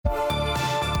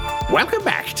Welcome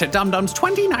back to Dum Dums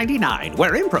 2099,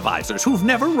 where improvisers who've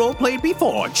never roleplayed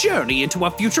before journey into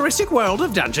a futuristic world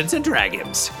of Dungeons and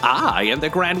Dragons. I am the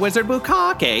Grand Wizard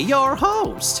Bukake, your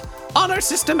host. Honor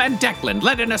System and Declan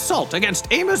led an assault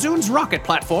against Amazoon's rocket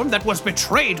platform that was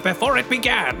betrayed before it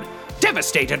began.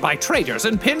 Devastated by traitors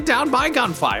and pinned down by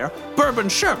gunfire, Bourbon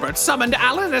Sherbert summoned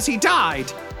Alan as he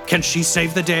died. Can she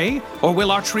save the day, or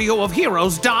will our trio of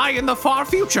heroes die in the far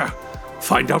future?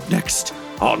 Find out next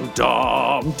on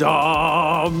Dum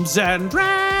Dums and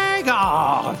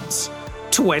Dragons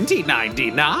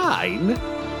 2099.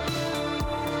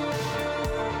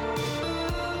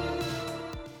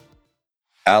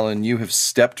 Alan, you have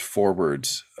stepped forward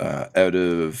out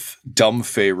of dumb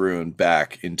Faerun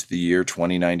back into the year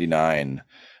 2099,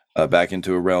 back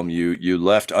into a realm you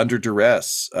left under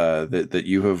duress, that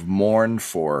you have mourned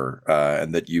for,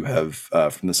 and that you have,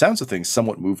 from the sounds of things,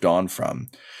 somewhat moved on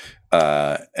from.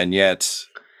 And yet,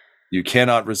 you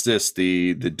cannot resist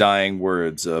the dying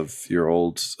words of your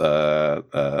old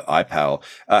iPal.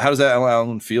 How does that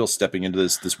Alan feel stepping into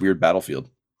this weird battlefield?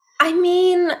 I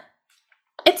mean,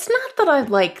 it's not that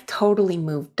I've totally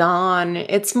moved on.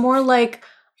 It's more like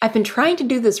I've been trying to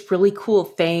do this really cool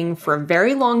thing for a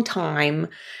very long time,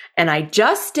 and I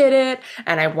just did it,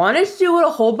 and I wanted to do it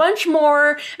a whole bunch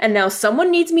more, and now someone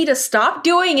needs me to stop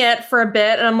doing it for a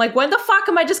bit, and I'm like, when the fuck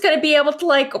am I just going to be able to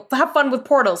have fun with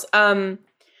portals?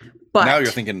 But now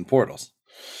you're thinking in portals.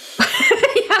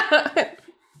 Yeah.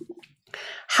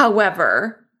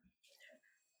 However,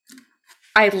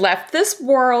 I left this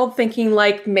world thinking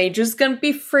Mage is going to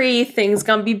be free, things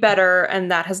going to be better,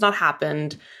 and that has not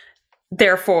happened.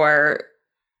 Therefore,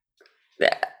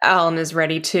 Alan is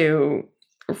ready to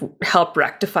help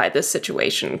rectify this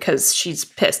situation because she's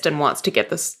pissed and wants to get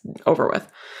this over with.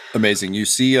 Amazing. You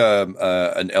see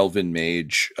an elven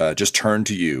mage just turn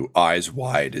to you, eyes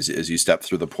wide, as you step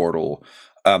through the portal,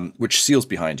 which seals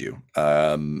behind you.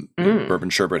 Bourbon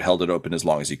Sherbert held it open as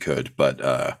long as he could, but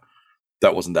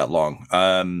that wasn't that long.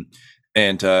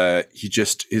 And he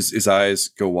just, his eyes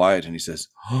go wide and he says,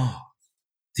 "Oh,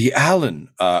 the Alan."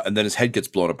 And then his head gets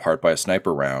blown apart by a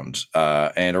sniper round.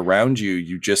 And around you,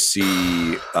 you just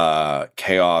see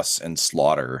chaos and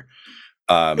slaughter.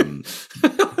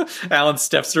 Alan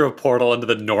steps through a portal into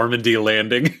the Normandy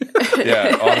landing.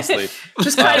 Yeah, honestly.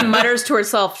 Just kind of mutters to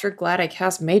herself, "Sure glad I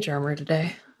cast mage armor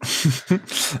today."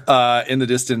 In the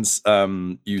distance,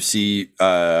 you see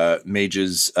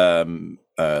mages sort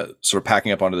of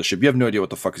packing up onto the ship. You have no idea what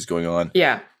the fuck is going on.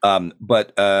 Yeah.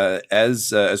 But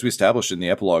as we established in the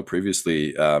epilogue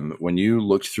previously, when you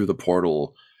looked through the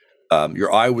portal,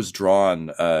 your eye was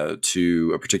drawn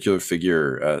to a particular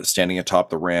figure standing atop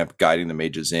the ramp, guiding the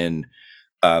mages in.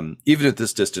 Even at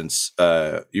this distance,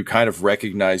 you kind of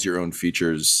recognize your own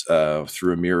features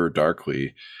through a mirror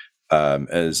darkly,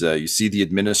 as you see the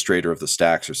administrator of the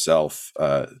stacks herself,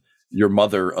 your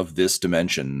mother of this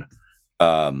dimension,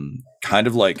 kind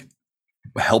of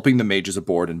helping the mages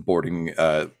aboard and boarding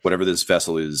whatever this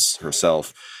vessel is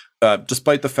herself.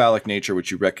 Despite the phallic nature, which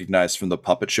you recognize from the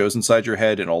puppet shows inside your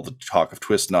head and all the talk of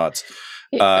twist knots.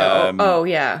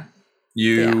 Yeah.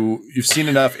 You've seen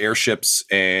enough airships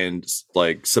and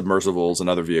submersibles and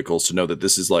other vehicles to know that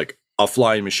this is a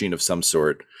flying machine of some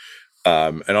sort.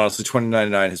 And honestly,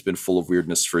 2099 has been full of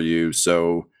weirdness for you.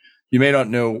 So you may not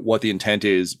know what the intent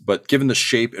is, but given the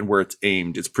shape and where it's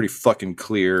aimed, it's pretty fucking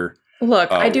clear.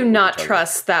 Look, I do not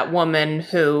trust that woman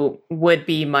who would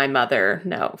be my mother.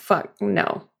 No, fuck,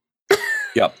 no.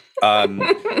 Yep.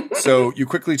 So you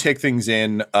quickly take things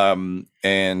in,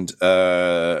 and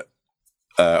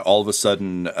all of a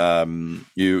sudden,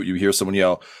 you hear someone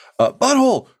yell,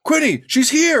 "Butthole, Quinny, she's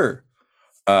here!"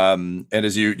 And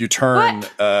as you turn,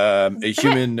 a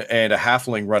human and a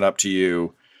halfling run up to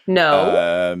you.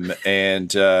 No. And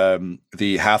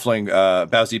the halfling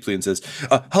bows deeply and says,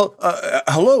 "Hello,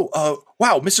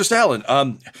 wow, Mr. Stalin.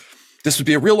 This would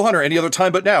be a real honor any other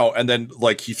time but now." And then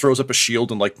he throws up a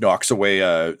shield and knocks away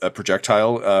a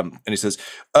projectile. And he says,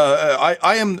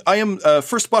 I am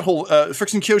First Butthole,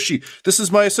 Frixen Kyoshi. This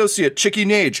is my associate, Chicky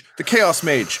Nage, the Chaos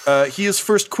Mage. He is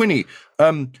First Quinny.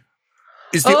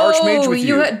 Is the Archmage with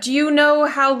you? Do you know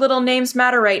how little names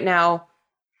matter right now?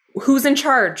 Who's in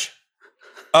charge?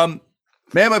 Ma'am,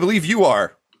 I believe you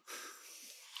are.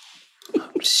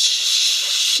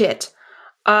 Shit.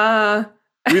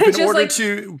 We've been ordered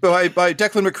by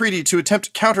Declan McCready to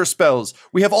attempt counter spells.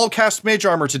 We have all cast mage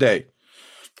armor today.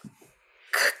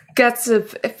 That's a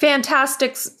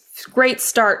fantastic, great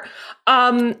start.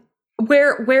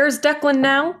 Where's Declan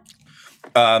now?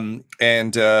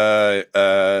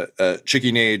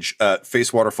 Chicky Nage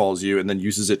face waterfalls you and then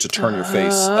uses it to turn your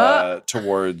face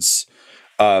towards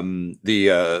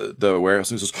The warehouse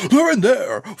says, "They're in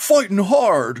there, fighting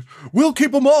hard. We'll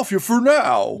keep them off you for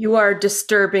now." You are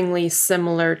disturbingly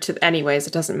similar to. Anyways,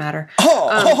 it doesn't matter.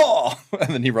 And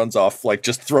then he runs off, like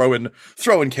just throwing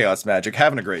chaos magic,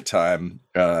 having a great time.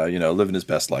 Living his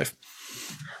best life.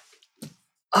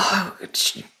 Oh,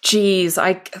 jeez.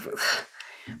 I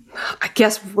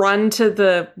guess run to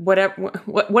the whatever.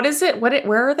 What is it?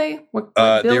 Where are they? What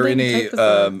they're in type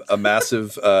a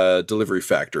massive delivery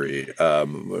factory.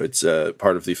 It's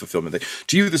part of the fulfillment thing.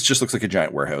 To you, this just looks like a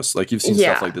giant warehouse. Like you've seen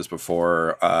stuff like this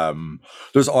before.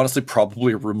 There's honestly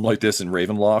probably a room like this in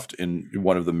Ravenloft in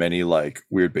one of the many like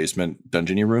weird basement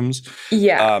dungeony rooms.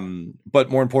 Yeah. But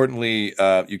more importantly,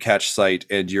 you catch sight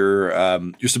and your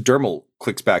subdermal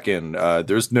clicks back in.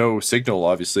 There's no signal,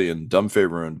 obviously, in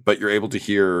Dumfaerun, but you're able to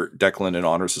hear Declan and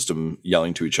Honor System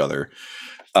yelling to each other.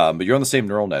 But you're on the same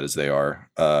neural net as they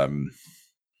are. Oh,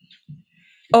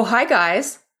 hi,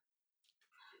 guys.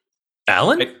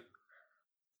 Alan?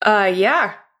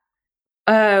 Yeah.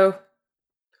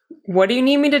 What do you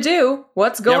need me to do?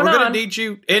 What's going on? We're going to need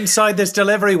you inside this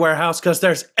delivery warehouse because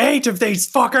there's 8 of these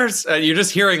fuckers. And you're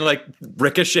just hearing like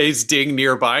Ricochet's ding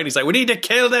nearby. And he's like, we need to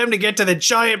kill them to get to the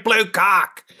giant blue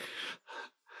cock.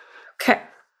 Okay.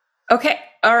 Okay.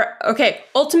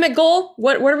 Ultimate goal.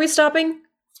 What are we stopping?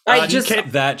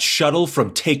 Keep that shuttle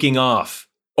from taking off.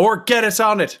 Or get us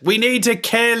on it. We need to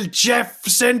kill Jeff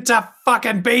Sinta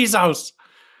fucking Bezos.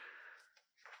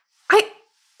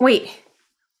 Wait.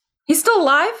 He's still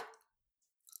alive?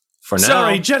 For now.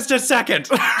 Sorry, just a second.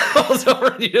 Rolls over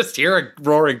and you just hear a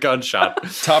roaring gunshot.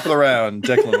 Top of the round,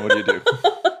 Declan, what do you do?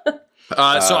 So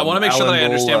I want to make sure that I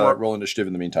understand where... roll initiative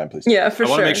in the meantime, please. Yeah, for sure. I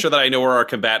want to make sure that I know where our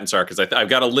combatants are, because I've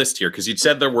got a list here, because you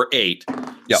said there were 8.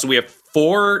 Yep. So we have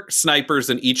 4 snipers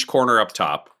in each corner up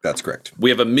top. That's correct. We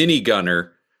have a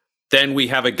minigunner. Then we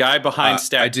have a guy behind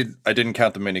stack. I didn't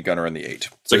count the minigunner in the 8.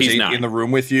 So he's he's 8 9. in the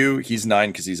room with you. He's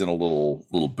 9 because he's in a little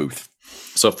booth.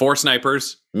 So 4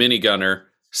 snipers, minigunner,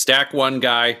 stack 1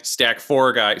 guy, stack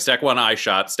 4 guy, stack 1 eye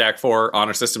shot, stack 4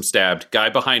 honor system stabbed, guy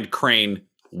behind crane.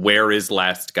 Where is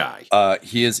last guy?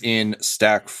 He is in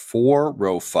stack 4,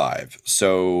 row 5.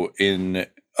 So in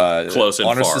close and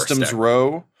honor far systems stack.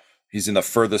 row, he's in the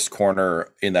furthest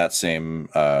corner in that same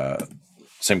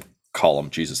column.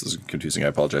 Jesus, this is confusing. I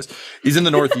apologize. He's in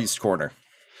the northeast corner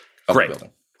of Great. the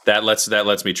building. That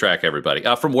lets me track everybody.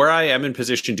 From where I am in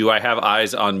position, do I have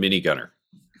eyes on minigunner?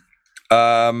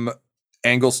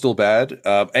 Angle's still bad.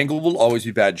 Angle will always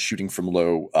be bad shooting from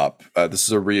low up. This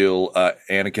is a real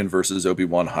Anakin versus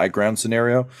Obi-Wan high ground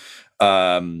scenario.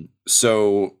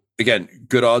 So again,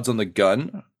 good odds on the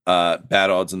gun,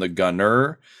 bad odds on the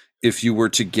gunner. If you were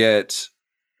to get,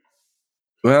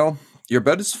 well, you're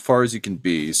about as far as you can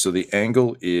be. So the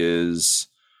angle is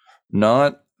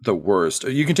not the worst.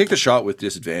 You can take the shot with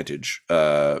disadvantage,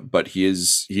 but he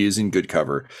is in good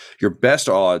cover. Your best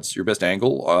odds, your best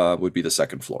angle would be the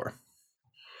second floor.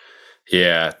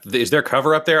 Yeah. Is there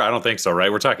cover up there? I don't think so,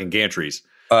 right? We're talking gantries.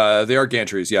 They are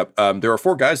gantries, yep. There are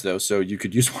 4 guys, though, so you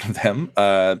could use one of them.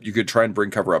 You could try and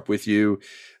bring cover up with you.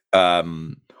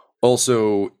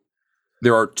 Also,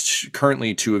 there are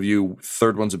currently 2 of you.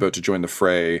 Third one's about to join the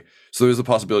fray. So there's the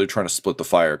possibility of trying to split the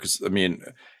fire. Because, I mean,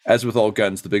 as with all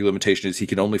guns, the big limitation is he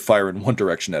can only fire in one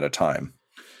direction at a time.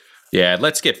 Yeah,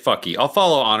 let's get fucky. I'll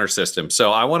follow honor system.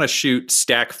 So I want to shoot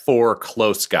stack 4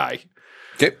 close guy.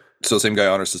 Okay. So same guy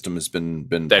honor system has been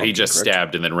that he just correct?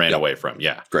 stabbed and then ran away from.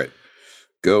 Yeah. Great.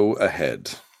 Go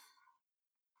ahead.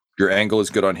 Your angle is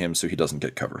good on him, so he doesn't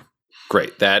get cover.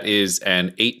 Great. That is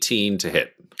an 18 to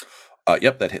hit.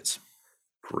 Yep, that hits.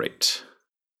 Great.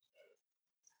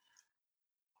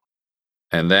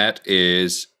 And that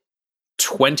is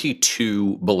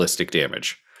 22 ballistic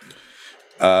damage.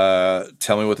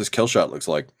 Tell me what this kill shot looks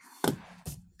like.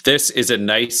 This is a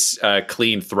nice,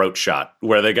 clean throat shot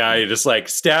where the guy just like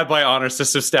stabbed by honor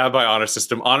system, stabbed by honor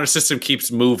system. Honor system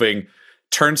keeps moving,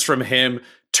 turns from him,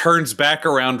 turns back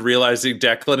around, realizing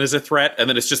Declan is a threat, and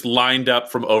then it's just lined up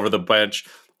from over the bench.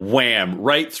 Wham!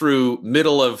 Right through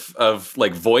middle of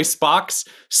like voice box,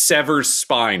 severs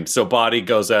spine. So body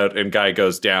goes out and guy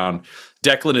goes down.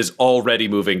 Declan is already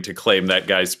moving to claim that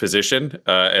guy's position,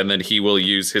 and then he will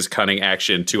use his cunning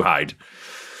action to hide.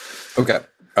 Okay.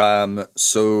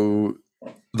 So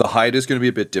the hide is going to be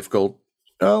a bit difficult.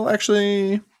 Oh,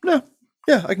 actually, no.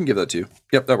 Yeah, I can give that to you.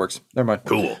 Yep, that works. Never mind.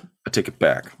 Cool. I take it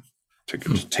back.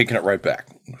 Taking it right back.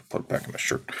 Put it back in my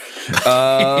shirt.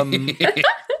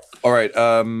 All right.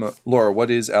 Laura,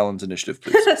 what is Alan's initiative,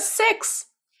 please? 6.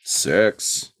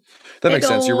 6. That makes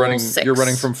sense. You're running. 6. You're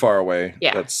running from far away.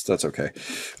 Yeah. That's okay.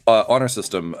 Honor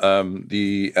system.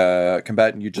 The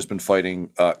combatant you've just been fighting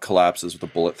collapses with a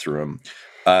bullet through him.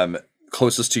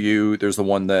 closest to you, there's the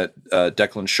one that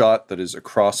Declan shot that is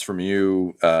across from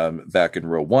you back in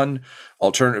row 1.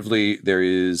 Alternatively, there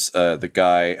is the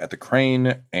guy at the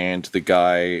crane and the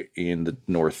guy in the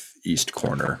northeast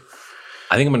corner.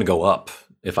 I think I'm going to go up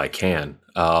if I can.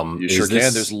 You sure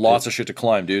can. There's lots of shit to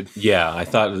climb, dude. Yeah, I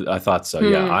thought so.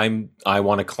 Yeah, I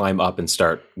want to climb up and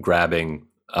start grabbing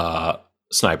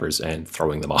snipers and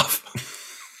throwing them off.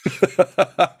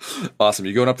 Awesome.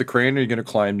 You going up the crane, or are you going to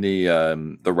climb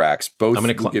the racks? Both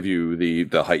will give you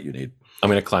the height you need. I'm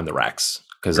going to climb the racks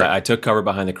because I took cover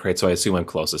behind the crate, so I assume I'm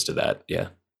closest to that. Yeah.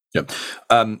 Yep.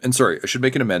 And sorry, I should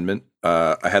make an amendment.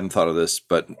 I hadn't thought of this,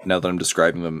 but now that I'm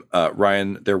describing them,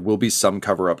 Ryan, there will be some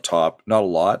cover up top, not a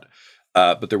lot,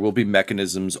 but there will be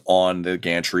mechanisms on the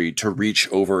gantry to reach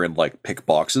over and like pick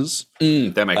boxes.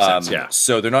 That makes sense. Yeah.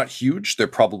 So they're not huge. They're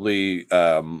probably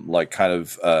like kind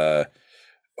of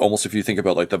almost, if you think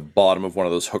about like the bottom of one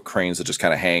of those hook cranes that just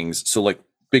kind of hangs. So like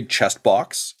big chest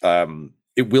box.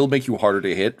 It will make you harder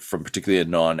to hit from particularly a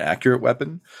non-accurate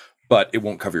weapon, but it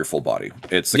won't cover your full body.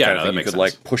 It's the kind of thing you could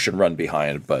like push and run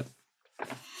behind, but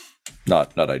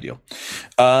not ideal.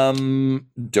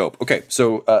 Dope. Okay,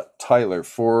 so Tyler,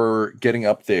 for getting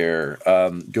up there,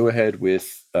 go ahead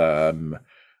with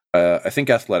I think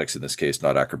athletics in this case,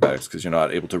 not acrobatics, because you're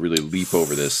not able to really leap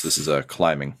over this. This is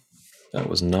climbing. That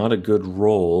was not a good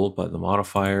roll, but the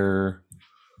modifier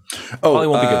probably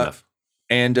won't be good enough.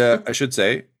 And I should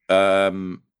say,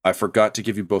 I forgot to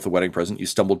give you both a wedding present. You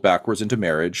stumbled backwards into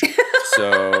marriage.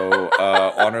 So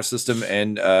honor system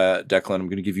and Declan, I'm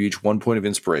going to give you each 1 point of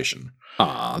inspiration.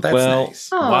 Aw, that's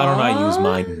nice. Why don't I use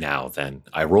mine now then?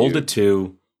 I rolled a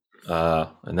 2,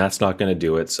 and that's not going to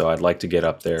do it, so I'd like to get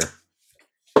up there.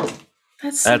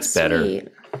 That's better. Sweet.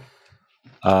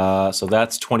 So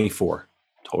that's 24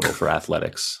 total for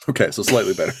athletics. Okay, so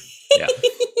slightly better. Yeah.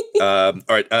 All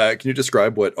right. Can you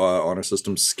describe what honor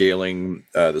system scaling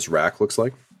this rack looks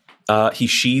like? He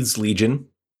sheathes Legion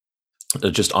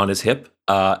just on his hip.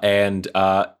 And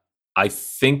I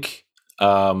think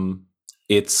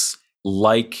it's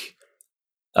like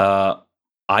I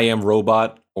Am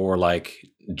Robot or like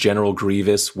General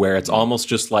Grievous, where it's almost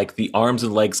just like the arms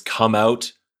and legs come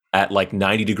out at like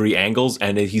 90-degree angles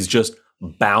and he's just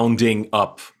bounding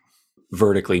up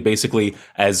vertically, basically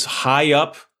as high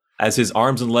up as his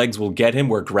arms and legs will get him,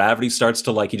 where gravity starts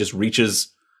to like, he just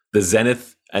reaches the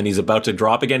zenith and he's about to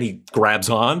drop again. He grabs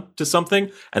on to something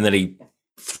and then he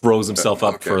throws himself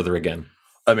up further again.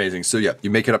 Amazing. So yeah, you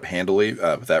make it up handily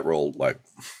with that roll, like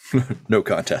no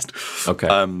contest. Okay.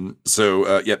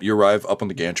 You arrive up on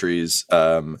the gantries.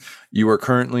 You are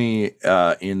currently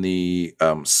in the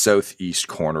southeast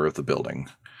corner of the building.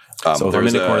 So if I'm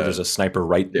in the corner, there's a sniper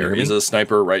right near me? There is a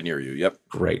sniper right near you, yep.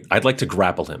 Great. I'd like to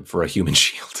grapple him for a human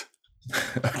shield.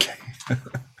 Okay.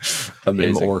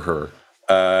 Amazing. Him or her.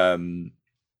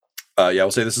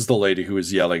 I'll say this is the lady who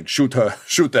is yelling, shoot her,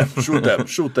 shoot them, shoot them,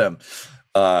 shoot them.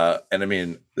 And I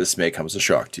mean, this may come as a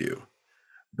shock to you,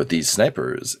 but these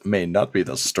snipers may not be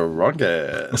the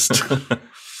strongest.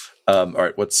 All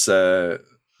right, go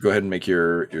ahead and make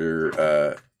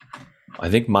your I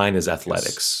think mine is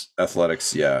athletics.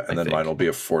 Athletics, yeah. And then mine will be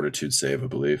a fortitude save, I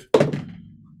believe.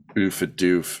 Oof a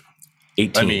doof.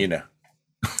 18. I mean,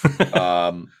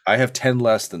 I have 10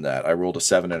 less than that. I rolled a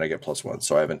 7 and I get +1,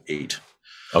 so I have an 8.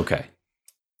 Okay.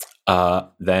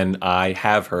 Then I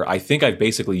have her. I think I've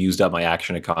basically used up my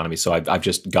action economy, so I've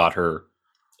just got her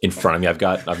in front of me. I've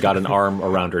got an arm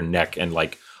around her neck, and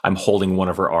like I'm holding one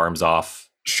of her arms off.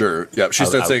 Sure. Yeah. She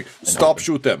starts saying, "Stop!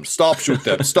 Shoot them! Stop! Shoot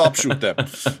them! Stop! Shoot them!"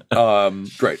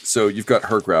 Great. So you've got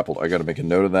her grappled. I got to make a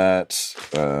note of that.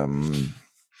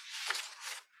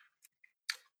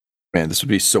 Man, this would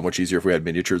be so much easier if we had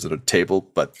miniatures at a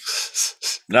table, but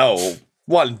no.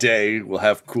 One day we'll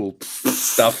have cool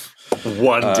stuff.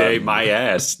 One day, my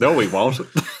ass. No, we won't.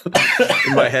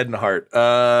 In my head and heart.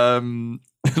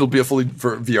 It'll be a fully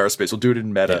VR space. We'll do it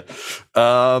in meta.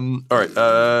 All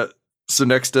right. So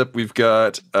next up, we've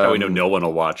got. We know no one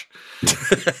will watch.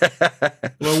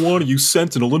 I want to use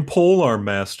Sentinel and Polearm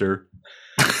Master.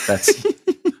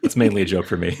 That's mainly a joke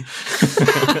for me.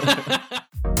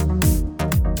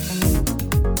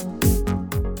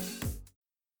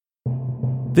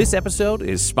 This episode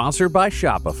is sponsored by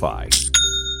Shopify.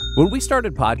 When we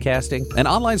started podcasting, an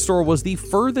online store was the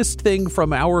furthest thing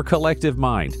from our collective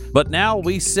mind. But now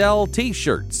we sell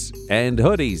t-shirts and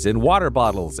hoodies and water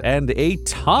bottles and a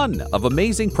ton of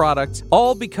amazing products,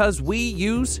 all because we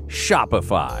use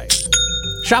Shopify.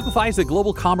 Shopify is a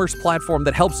global commerce platform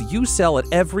that helps you sell at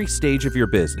every stage of your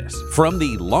business. From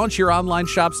the launch your online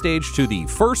shop stage to the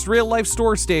first real-life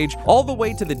store stage, all the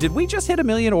way to the did we just hit 1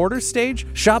 million orders stage,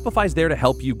 Shopify's there to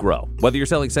help you grow. Whether you're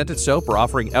selling scented soap or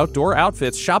offering outdoor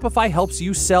outfits, Shopify helps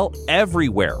you sell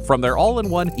everywhere. From their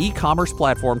all-in-one e-commerce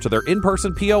platform to their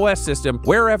in-person POS system,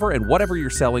 wherever and whatever you're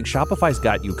selling, Shopify's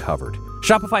got you covered.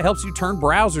 Shopify helps you turn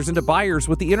browsers into buyers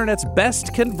with the internet's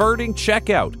best converting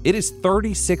checkout. It is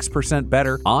 36%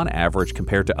 better on average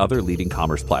compared to other leading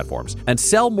commerce platforms. And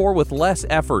sell more with less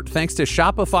effort thanks to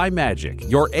Shopify Magic,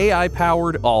 your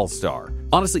AI-powered all-star.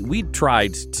 Honestly, we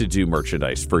tried to do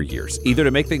merchandise for years, either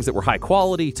to make things that were high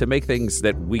quality, to make things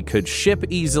that we could ship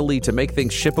easily, to make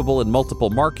things shippable in multiple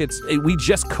markets. We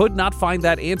just could not find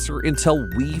that answer until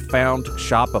we found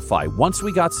Shopify. Once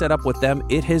we got set up with them,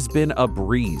 it has been a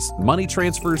breeze. Money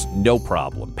transfers, no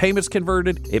problem. Payments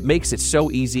converted, it makes it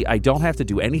so easy. I don't have to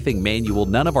do anything manual.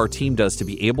 None of our team does to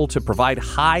be able to provide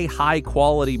high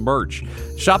quality merch.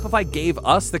 Shopify gave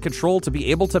us the control to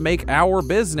be able to make our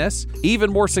business even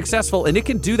more successful, and it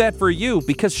can do that for you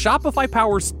because Shopify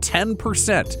powers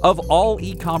 10% of all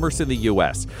e-commerce in the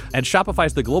U.S. And Shopify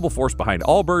is the global force behind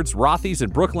Allbirds, Rothy's,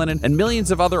 and Brooklinen, and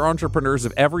millions of other entrepreneurs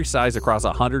of every size across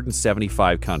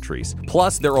 175 countries.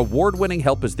 Plus, their award-winning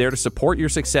help is there to support your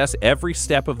success every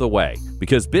step of the way.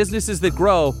 Because businesses that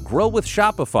grow with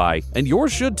Shopify, and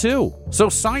yours should too. So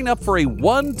sign up for a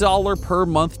 $1 per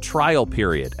month trial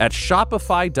period at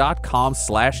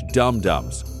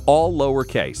shopify.com/dumdums. All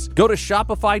lowercase. Go to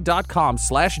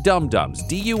shopify.com/dumdums,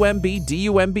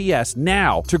 DUMBDUMBS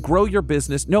now to grow your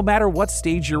business no matter what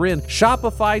stage you're in.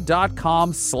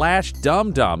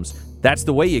 Shopify.com/dumdums. That's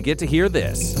the way you get to hear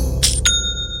this.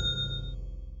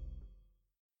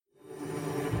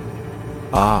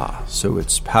 Ah, so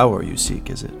it's power you seek,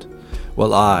 is it?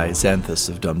 Well, I, Xanthus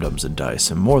of Dumdums and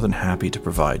Dice, am more than happy to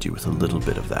provide you with a little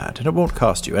bit of that, and it won't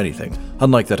cost you anything,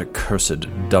 unlike that accursed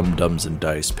Dumdums and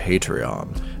Dice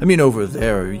Patreon. I mean, over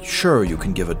there, sure, you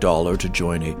can give $1 to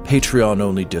join a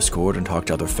Patreon-only Discord and talk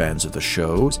to other fans of the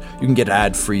shows. You can get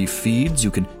ad-free feeds,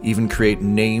 you can even create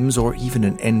names or even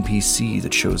an NPC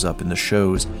that shows up in the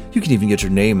shows. You can even get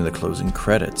your name in the closing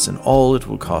credits, and all it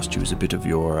will cost you is a bit of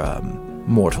your,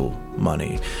 mortal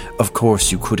money. Of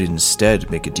course, you could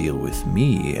instead make a deal with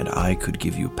me, and I could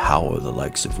give you power the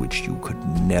likes of which you could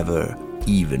never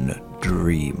even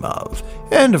dream of.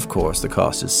 And of course, the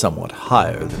cost is somewhat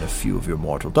higher than a few of your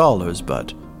mortal dollars,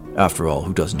 but after all,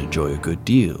 who doesn't enjoy a good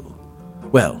deal?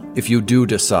 Well, if you do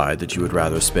decide that you would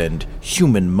rather spend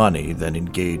human money than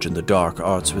engage in the dark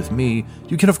arts with me,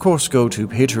 you can of course go to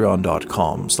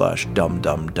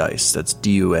patreon.com/dumdumdice. That's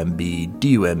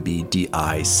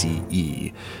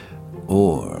DUMBDUMBDICE.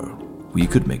 Or we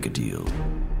could make a deal.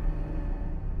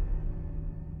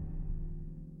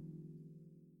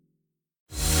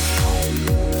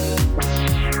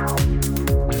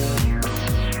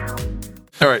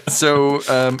 All right, so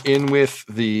in with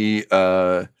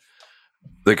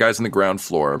the guys on the ground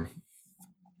floor.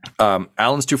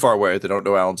 Alan's too far away. They don't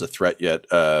know Alan's a threat yet.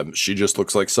 She just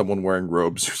looks like someone wearing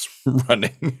robes who's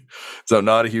running, so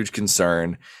not a huge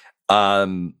concern.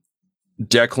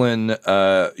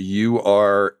 Declan, you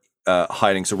are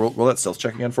hiding. So roll that stealth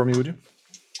check again for me, would you?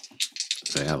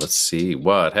 So yeah, let's see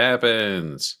what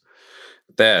happens.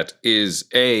 That is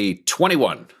a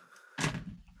 21.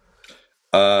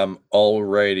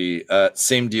 Alrighty.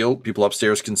 Same deal. People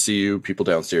upstairs can see you. People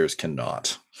downstairs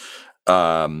cannot.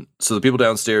 So the people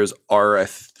downstairs are,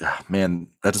 man,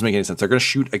 that doesn't make any sense. They're going to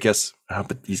shoot, I guess,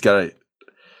 but he's got to,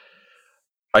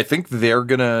 I think they're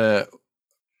going to,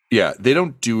 yeah, they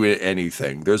don't do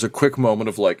anything. There's a quick moment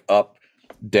of like up,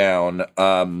 down,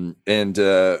 and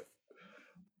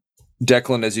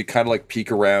Declan, as you kind of like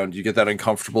peek around, you get that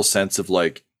uncomfortable sense of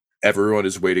like everyone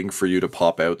is waiting for you to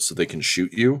pop out so they can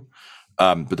shoot you.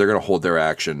 But they're going to hold their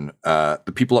action.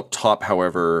 The people up top,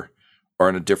 however, are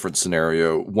in a different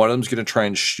scenario. One of them's going to try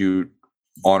and shoot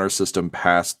Honor System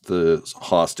past the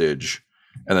hostage,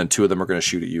 and then two of them are going to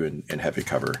shoot at you in heavy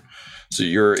cover. So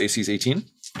your AC is 18?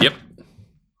 Yep.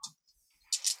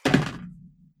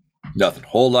 Nothing.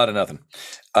 Whole lot of nothing.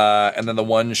 And then the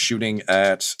one shooting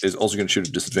at is also going to shoot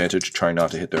at disadvantage, trying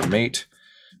not to hit their mate.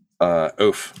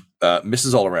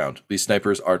 Misses all around. These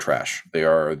snipers are trash. They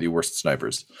are the worst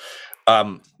snipers.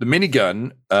 The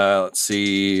minigun, let's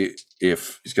see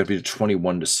if he's got to be a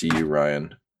 21 to see you,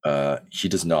 Ryan. He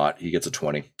does not. He gets a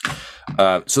 20.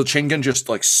 So chain gun just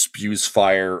like spews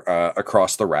fire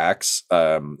across the racks,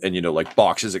 and like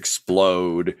boxes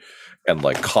explode, and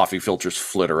like coffee filters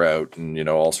flitter out, and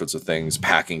all sorts of things.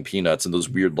 Packing peanuts and those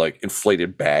weird like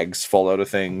inflated bags fall out of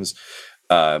things.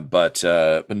 But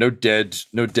no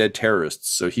dead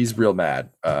terrorists. So he's real mad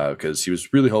because he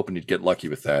was really hoping he'd get lucky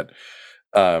with that.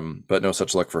 But no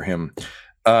such luck for him.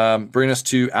 Bring us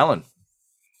to Alan.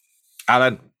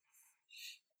 Alan.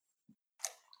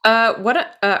 All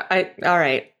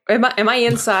right. Am I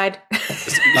inside?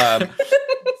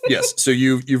 Yes. So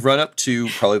you've run up to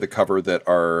probably the cover that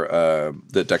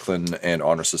Declan and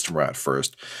Honor System were at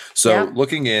first. So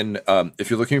looking in, if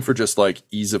you're looking for just like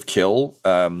ease of kill,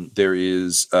 there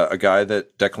is a guy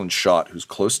that Declan shot who's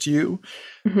close to you.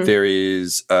 Mm-hmm. There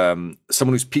is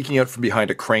someone who's peeking out from behind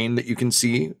a crane that you can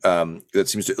see. That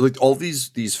seems to like all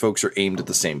these folks are aimed at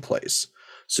the same place.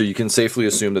 So you can safely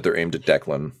assume that they're aimed at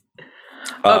Declan.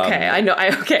 Okay, I know.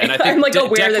 And I'm like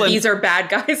aware that these are bad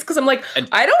guys because I'm like,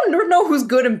 I don't know who's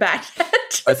good and bad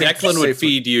yet. I think Declan would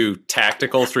feed you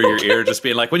tactical through your ear, just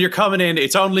being like, when you're coming in,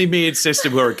 it's only me and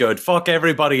System who are good. Fuck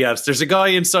everybody else. There's a guy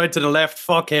inside to the left.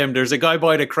 Fuck him. There's a guy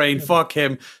by the crane. Fuck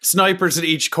him. Snipers at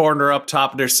each corner up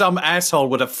top. And there's some asshole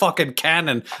with a fucking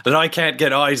cannon that I can't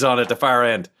get eyes on at the far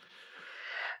end.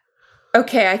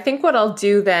 Okay, I think what I'll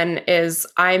do then is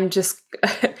I'm just...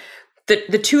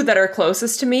 The two that are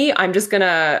closest to me, I'm just going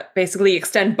to basically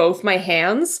extend both my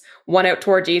hands, one out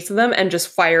towards each of them, and just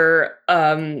fire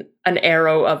an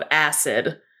arrow of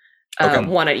acid,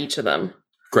 one at each of them.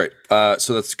 Great.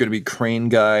 So that's going to be Crane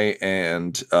Guy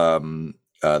and Sneaky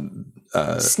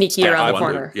around the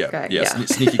corner. Yeah.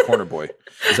 Sneaky corner boy.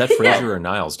 Is that Fraser or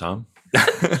Niles, Tom?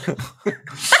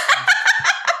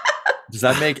 Does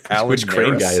that make Alan Which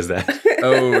crane guy is that?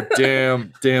 Oh,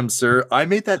 damn, sir. I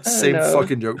made that same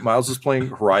fucking joke. Miles was playing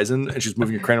Horizon, and she's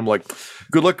moving a crane. I'm like,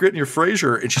 good luck getting your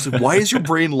Fraser. And she said, why is your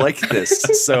brain like this?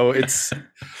 So it's...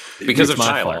 Because of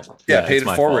Tyler. Yeah, paid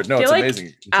it forward. Fault. No, it's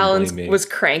amazing. Alan was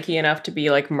cranky enough to be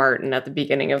like Martin at the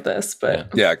beginning of this, but...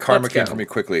 Yeah, karma came for me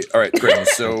quickly. All right, great.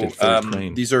 So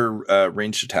these are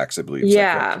ranged attacks, I believe.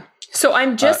 Yeah. So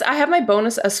I'm just, I have my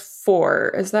bonus as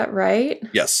 4. Is that right?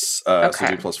 Yes. Okay. So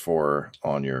do +4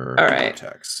 on your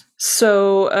attacks.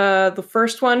 So the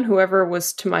first one, whoever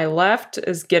was to my left,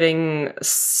 is getting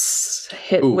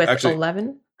hit with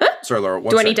 11. Huh? Sorry, Laura.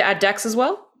 Do I need to add dex as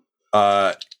well?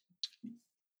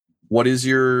 What is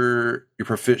your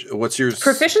proficiency? What's your...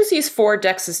 Proficiency is 4,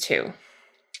 dex is 2.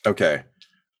 Okay.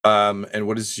 And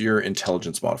what is your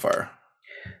intelligence modifier?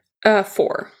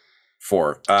 4.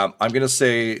 4. I'm going to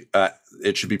say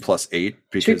it should be +8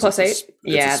 because +8.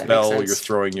 It's a spell. You're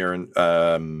throwing your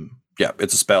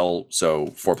it's a spell. So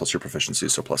 4 plus your proficiency,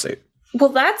 so +8. Well,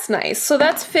 that's nice. So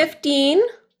that's 15.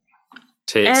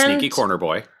 To Sneaky Corner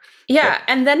Boy. Yeah,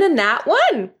 and then a nat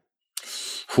 1.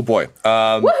 Oh boy.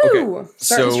 Woohoo! Okay.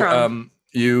 So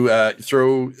you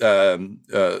throw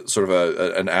sort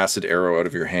of an acid arrow out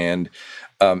of your hand.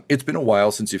 It's been a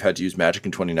while since you've had to use magic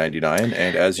in 2099,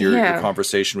 and as your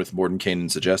conversation with Mordenkainen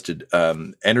suggested,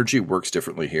 energy works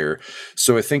differently here.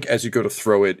 So I think as you go to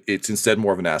throw it, it's instead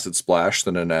more of an acid splash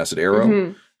than an acid arrow.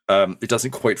 Mm-hmm. It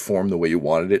doesn't quite form the way you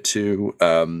wanted it to.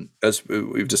 As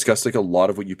we've discussed, like a lot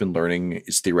of what you've been learning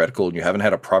is theoretical, and you haven't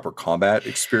had a proper combat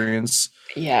experience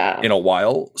in a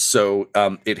while. So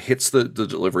it hits the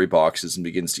delivery boxes and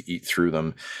begins to eat through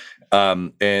them.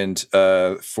 And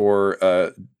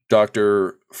for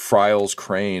Dr. Friles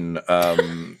Crane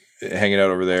hanging out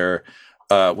over there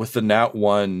with the nat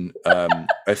 1.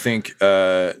 I think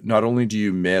not only do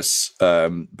you miss,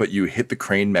 but you hit the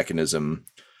crane mechanism,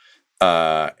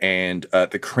 and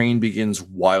the crane begins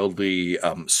wildly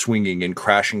swinging and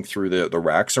crashing through the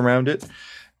racks around it,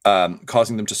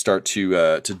 causing them to start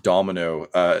to domino.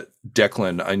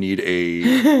 Declan, I need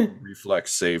a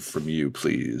reflex save from you,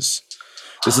 please.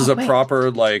 This is a proper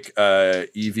like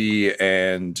Evie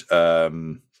and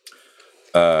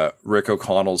Rick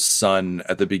O'Connell's son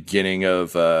at the beginning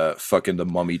of fucking the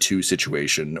Mummy 2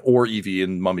 situation, or Evie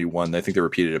in Mummy 1. I think they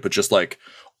repeated it, but just like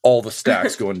all the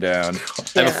stacks going down.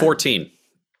 I have a 14.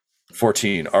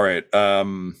 14. All right.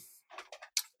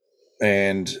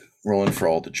 And rolling for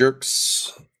all the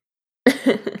jerks.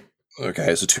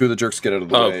 Okay, so 2 of the jerks get out of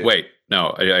the way. Oh, wait.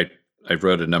 No, I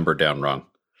wrote a number down wrong.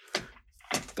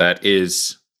 That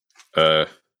is 9.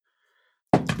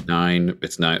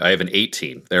 It's 9. I have an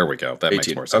 18. There we go. That 18.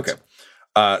 Makes more sense. Okay.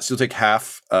 So you'll take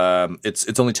half.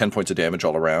 It's only 10 points of damage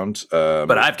all around.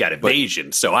 But I've got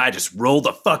evasion, so I just roll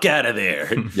the fuck out of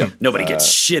there. Yep. Nobody gets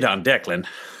shit on Declan.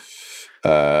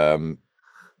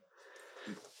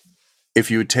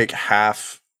 If you would take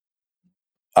half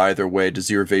either way, does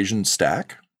your evasion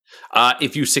stack?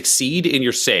 If you succeed in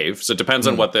your save, so it depends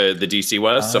on what the DC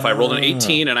was. So if I rolled an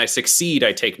 18 and I succeed,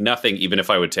 I take nothing, even if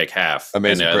I would take half.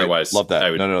 Amazing. And otherwise, love that.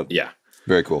 I would, no. Yeah.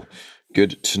 Very cool.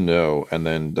 Good to know. And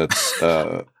then that's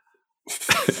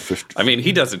I mean,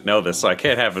 he doesn't know this, so I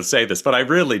can't have him say this, but I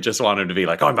really just want him to be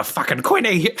like, "Oh, I'm a fucking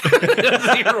Quinny." He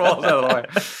rolls out of the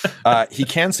way. He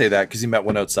can say that because he met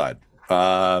one outside.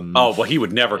 Oh, well, he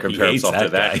would never compare himself to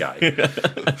that guy.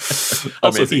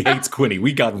 Also, he hates Quinny.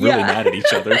 We got really mad at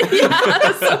each other. Yeah,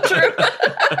 that's so true.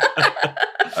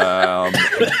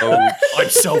 I'm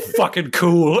so fucking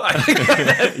cool.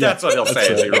 That's what he'll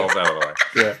say as he rolls out of the way.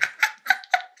 Yeah.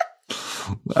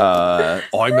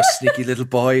 I'm a sneaky little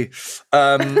boy.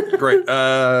 Great.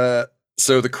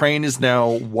 So the crane is now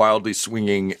wildly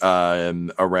swinging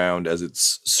around as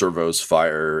its servos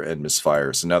fire and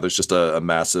misfire. So now there's just a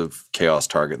massive chaos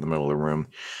target in the middle of the room.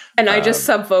 And I just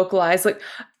sub-vocalize, like,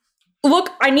 look,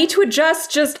 I need to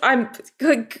adjust. Just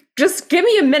give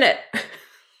me a minute.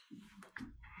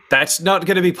 That's not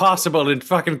going to be possible in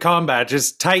fucking combat.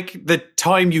 Just take the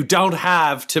time you don't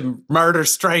have to murder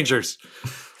strangers.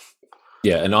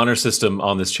 Yeah, an honor system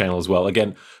on this channel as well.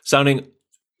 Again, sounding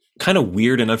kind of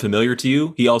weird and unfamiliar to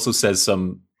you. He also says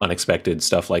some unexpected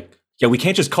stuff like, yeah, we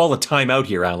can't just call a timeout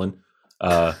here, Alan.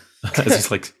 As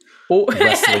he's like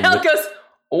wrestling Alan goes,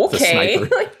 okay. the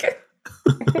sniper. Like,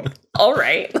 all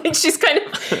right. Like she's kind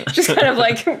of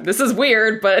like, this is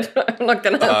weird, but I'm not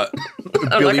gonna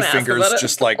Billy Fingers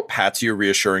just like pats you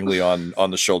reassuringly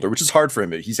on the shoulder, which is hard for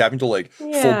him. He's having to like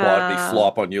full bodily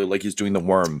flop on you like he's doing the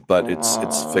worm, but it's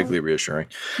vaguely reassuring.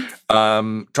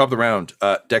 Top of the round,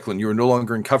 Declan, you are no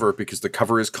longer in cover because the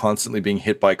cover is constantly being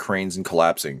hit by cranes and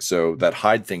collapsing. So that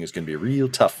hide thing is going to be real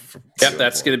tough. Yep,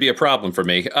 that's going to be a problem for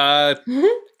me.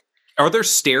 Are there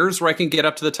stairs where I can get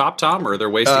up to the top, Tom? Or are there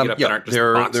ways to get up that aren't just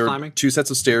box climbing? Are 2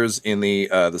 sets of stairs in the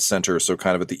center, so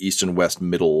kind of at the east and west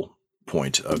middle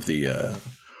point of the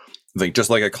thing,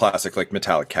 just like a classic like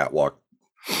metallic catwalk.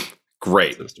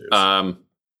 Great.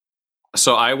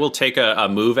 So I will take a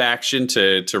move action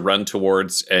to run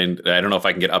towards, and I don't know if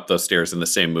I can get up those stairs in the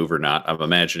same move or not. I'm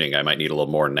imagining I might need a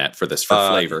little more net for this for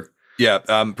flavor. Yeah,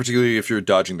 particularly if you're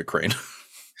dodging the crane.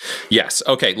 Yes.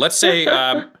 Okay. Let's say.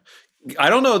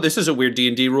 I don't know. This is a weird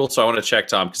D&D rule, so I want to check,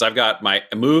 Tom, because I've got my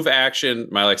move action,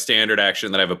 my like standard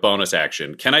action, then I have a bonus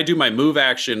action. Can I do my move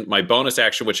action, my bonus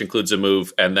action, which includes a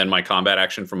move, and then my combat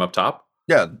action from up top?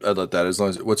 Yeah, I'd let that. As long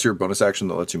as what's your bonus action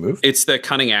that lets you move? It's the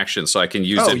cunning action, so I can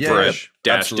use it for a dash,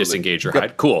 absolutely. Disengage, or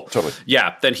hide. Cool. Totally.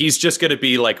 Yeah, then he's just going to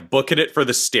be like booking it for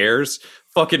the stairs,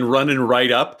 fucking running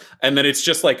right up, and then it's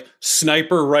just like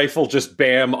sniper rifle, just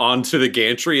bam onto the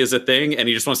gantry as a thing, and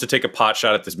he just wants to take a pot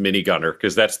shot at this minigunner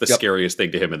because that's the scariest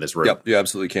thing to him in this room. Yep, you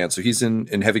absolutely can. So he's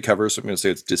in heavy cover, so I'm going to say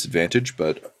it's disadvantage,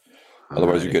 but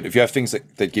otherwise you're good. If you have things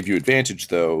that give you advantage,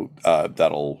 though,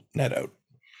 that'll net out.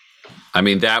 I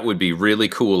mean, that would be really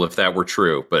cool if that were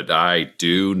true, but I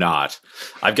do not.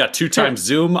 I've got 2 times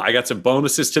zoom. I got some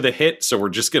bonuses to the hit, so we're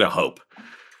just going to hope.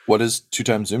 What does 2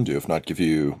 times zoom do? If not give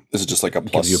you, is it just like a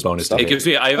plus? Gives you a bonus. It gives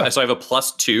me. I have a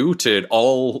 +2 to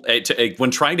all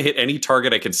when trying to hit any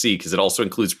target I can see, because it also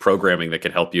includes programming that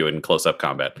can help you in close-up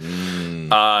combat.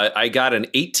 I got an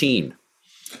 18.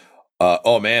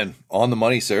 Oh man, on the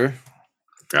money, sir.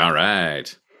 All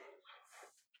right.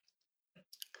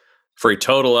 For a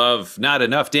total of not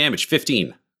enough damage,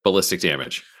 15 ballistic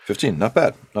damage. 15, not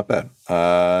bad, not bad.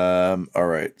 All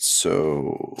right,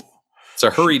 so it's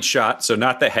a hurried shot, so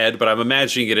not the head, but I'm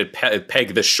imagining it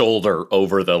peg the shoulder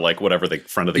over the like whatever the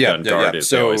front of the gun guard is.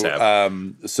 So, they always have.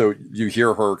 So you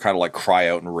hear her kind of like cry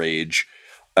out in rage,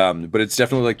 but it's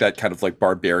definitely like that kind of like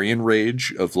barbarian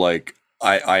rage of like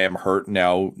I am hurt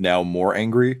now more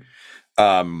angry,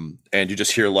 and you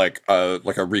just hear like a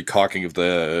recocking of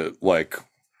the like.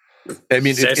 I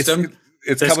mean, it's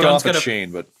coming off a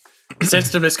chain, but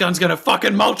system, this gun's gonna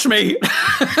fucking mulch me.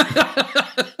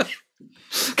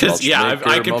 Because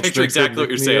I can picture exactly what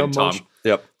you're saying, Tom.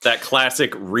 Yep, that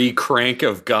classic re-crank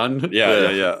of gun.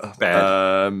 Yeah.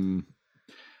 Bad.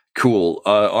 Cool.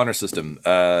 Honor system.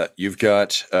 You've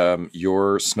got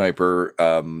your sniper.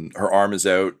 Her arm is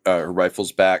out. Her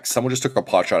rifle's back. Someone just took a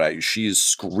pot shot at you. She is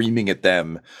screaming at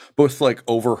them, both like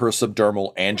over her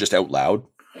subdermal and just out loud.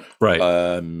 Right.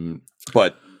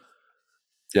 But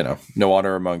you know, no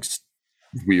honor amongst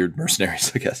weird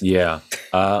mercenaries, I guess. Yeah.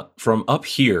 From up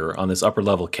here on this upper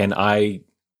level, can I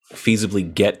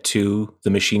feasibly get to the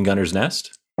machine gunner's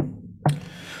nest?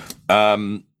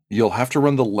 You'll have to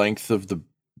run the length of the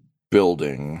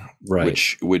building, right,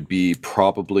 which would be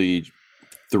probably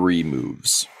 3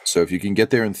 moves. So if you can get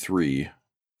there in 3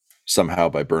 somehow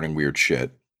by burning weird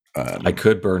shit. I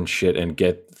could burn shit and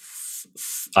get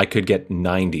I could get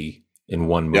 90 in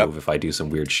 1 move if I do some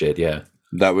weird shit. Yeah,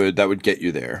 that would get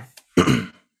you there.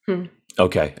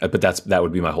 Okay, but that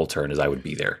would be my whole turn, as I would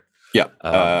be there.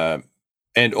 Yeah,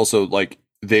 and also like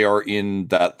they are in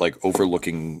that like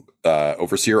overlooking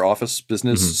overseer office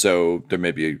business. Mhm. So there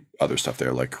may be other stuff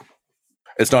there. Like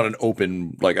it's not an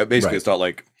open, like basically Right. it's not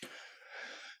like,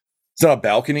 it's not a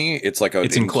balcony. It's like a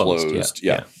It's enclosed,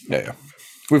 Yeah.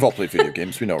 We've all played video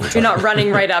games. We know what we're You're talking not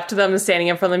running right up to them and standing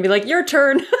in front of them and be like, your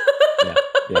turn.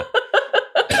 Yeah.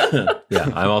 Yeah,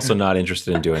 I'm also not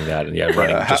interested in doing that. And yeah,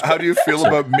 running. Just, how do you feel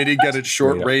about minigun at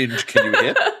short Straight up. range? Can you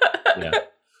hit? yeah.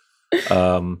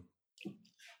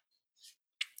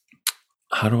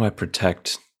 How do I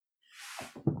protect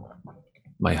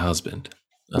my husband?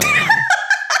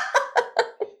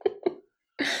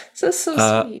 This is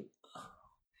so sweet.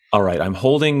 All right, I'm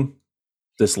holding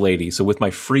this lady. So with my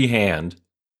free hand,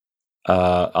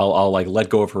 I'll like let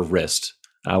go of her wrist.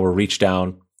 I will reach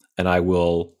down and I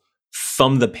will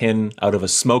thumb the pin out of a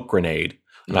smoke grenade,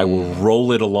 and I will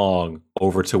roll it along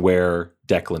over to where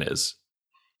Declan is.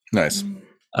 Nice.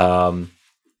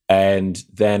 And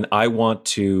then I want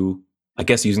to, I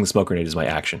guess using the smoke grenade is my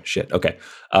action. Shit. Okay.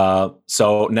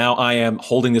 So now I am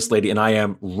holding this lady and I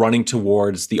am running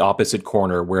towards the opposite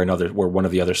corner where one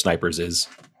of the other snipers is.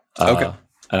 Okay.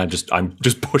 And I'm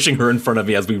just pushing her in front of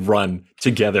me as we run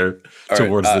together All right,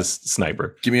 towards this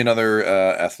sniper. Give me another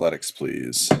athletics,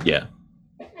 please. Yeah.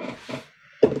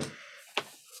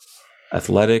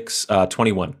 Athletics,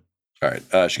 21. All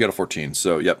right. She got a 14.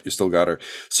 So, yep, you still got her.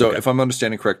 So, Okay. if I'm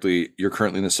understanding correctly, you're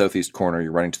currently in the southeast corner.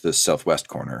 You're running to the southwest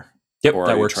corner. Yep, Or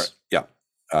that are you works. yeah.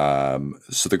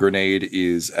 So, the grenade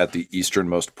is at the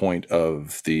easternmost point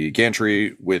of the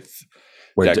gantry with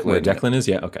Where Declan. Declan is?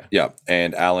 Yeah, okay. Yeah.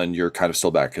 And Alan, you're kind of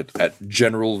still back at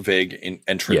general vague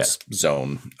entrance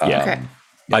zone. Yeah. Okay.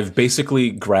 I've basically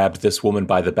grabbed this woman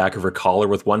by the back of her collar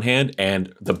with one hand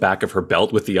and the back of her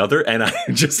belt with the other, and I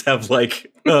just have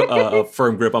like a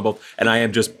firm grip on both, and I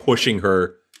am just pushing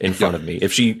her in front of me.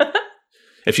 If she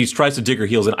tries to dig her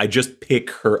heels in, I just pick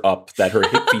her up that her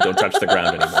hip feet don't touch the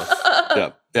ground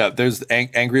anymore. Yeah. There's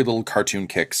angry little cartoon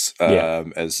kicks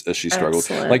as she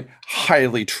struggles. Excellent. Like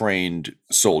highly trained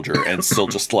soldier, and still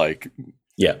just like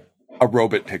Yeah. a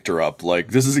robot picked her up. Like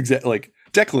this is exactly like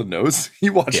Declan knows. He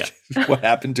watched what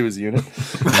happened to his unit,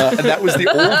 and that was the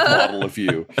old model of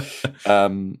you.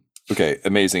 Okay,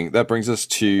 amazing. That brings us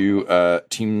to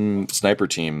team sniper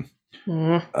team.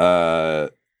 Unless,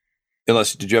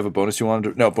 did you have a bonus you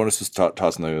wanted to? No, bonus was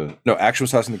tossing the. No, action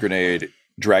was tossing the grenade,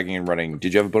 dragging and running.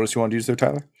 Did you have a bonus you wanted to use there,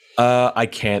 Tyler? I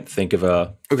can't think of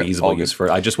a Okay, all feasible good. use for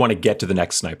it. I just want to get to the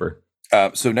next sniper.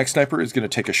 So next sniper is going to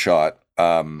take a shot.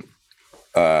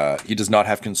 He does not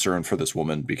have concern for this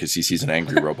woman because he sees an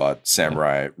angry robot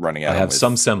samurai running at I him. have with-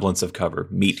 some semblance of cover,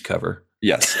 meat cover.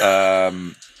 Yes.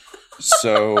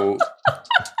 So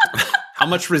How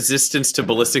much resistance to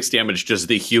ballistics damage does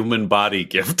the human body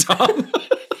give, Tom?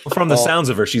 From the sounds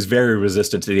of her, she's very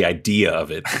resistant to the idea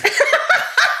of it.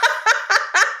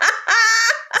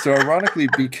 So ironically,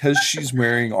 because she's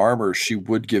wearing armor, she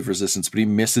would give resistance, but he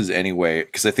misses anyway.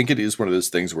 Because I think it is one of those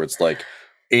things where it's like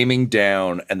aiming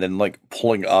down and then like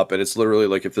pulling up, and it's literally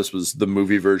like if this was the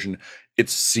movie version,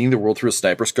 it's seeing the world through a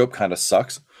sniper scope kind of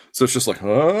sucks. So it's just like,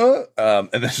 and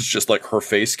then it's just like her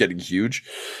face getting huge.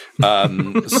 That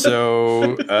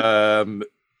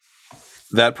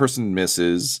person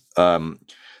misses.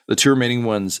 The two remaining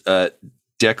ones,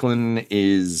 Declan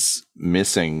is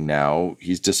missing now.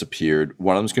 He's disappeared.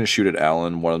 One of them's going to shoot at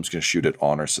Alan. One of them's going to shoot at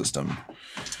Honor System.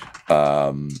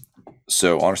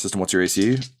 So Honor System, what's your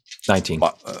AC? 19.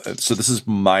 So this is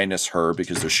minus her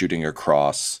because they're shooting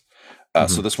across.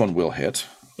 So this one will hit.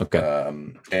 Okay.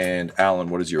 And Alan,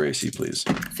 what is your AC, please?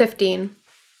 15.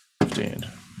 15.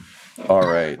 All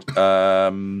right.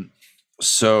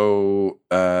 So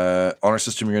Honor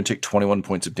System, you're going to take 21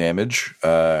 points of damage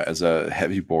as a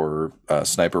heavy bore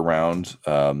sniper round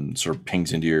sort of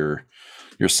pings into your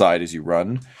side as you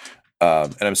run.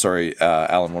 And I'm sorry,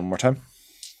 Alan, one more time.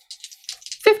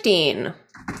 15.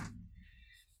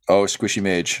 Oh, squishy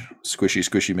mage.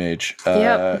 Squishy mage.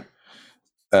 Yep.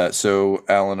 So,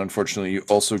 Alan, unfortunately, you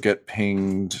also get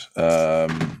pinged. But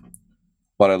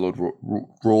I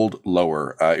rolled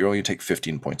lower. You're only going to take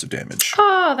 15 points of damage.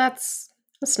 Oh, that's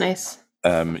nice.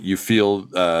 You feel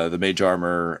the mage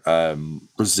armor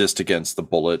resist against the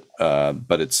bullet,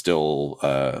 but it's still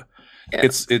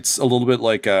it's a little bit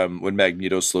like when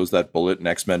Magneto slows that bullet in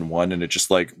X-Men 1 and it just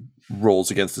like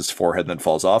rolls against his forehead and then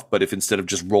falls off. But if instead of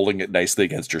just rolling it nicely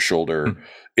against your shoulder,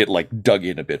 it like dug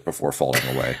in a bit before falling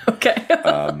away. Okay.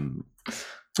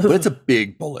 But it's a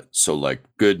big bullet, so like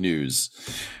good news.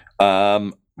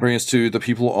 Bring us to the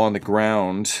people on the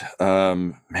ground.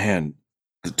 Man,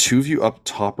 the two of you up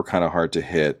top are kind of hard to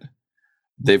hit.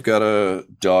 They've got to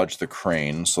dodge the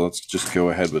crane, so let's just go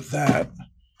ahead with that.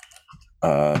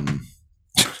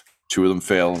 2 of them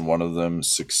fail and 1 of them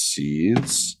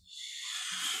succeeds.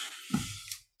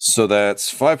 So that's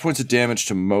 5 points of damage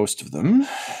to most of them.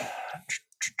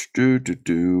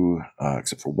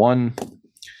 Except for 1.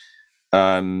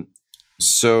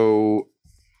 So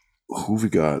who we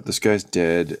got? This guy's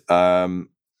dead.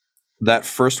 That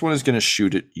first one is going to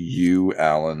shoot at you,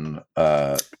 Alan,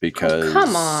 because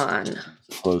come on,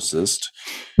 closest.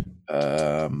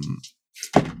 1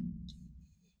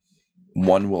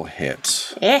 will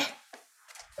hit.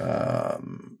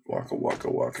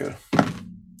 Waka.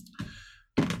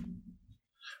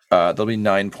 There'll be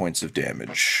 9 points of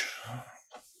damage.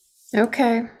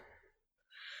 Okay.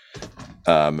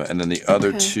 And then the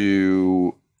other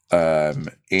 2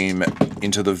 aim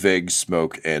into the vague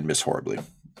smoke and miss horribly.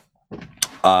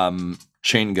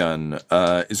 Chain gun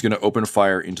is going to open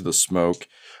fire into the smoke.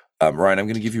 Ryan, I'm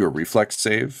going to give you a reflex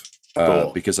save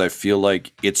because I feel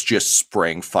like it's just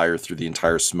spraying fire through the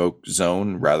entire smoke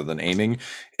zone rather than aiming.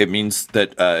 It means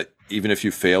that even if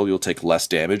you fail, you'll take less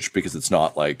damage because it's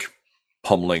not like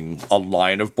pummeling a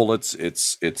line of bullets.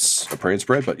 It's a pray and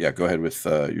spray. But yeah, go ahead with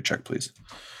your check, please.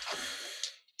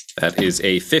 That is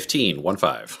a 15,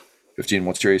 1-5. 15.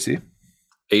 What's your AC?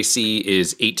 AC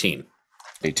is 18.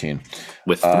 18.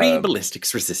 With 3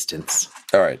 ballistics resistance.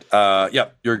 All right. Yeah,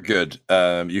 you're good.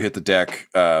 You hit the deck.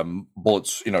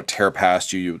 Bullets, tear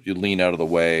past you. You lean out of the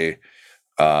way.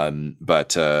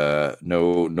 But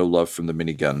no love from the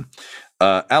minigun.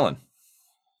 Alan.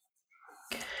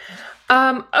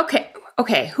 Okay.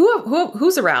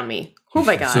 Who's around me? Who have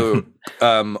I got? So,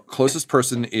 closest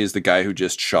person is the guy who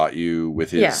just shot you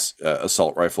with his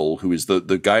assault rifle, who is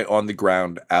the guy on the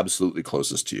ground absolutely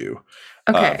closest to you.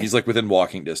 Okay. He's like within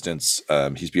walking distance.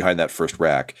 He's behind that first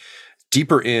rack.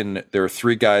 Deeper in, there are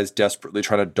 3 guys desperately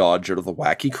trying to dodge out of the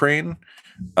wacky crane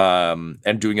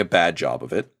and doing a bad job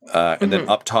of it. And then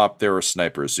up top, there are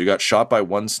snipers. So you got shot by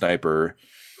 1 sniper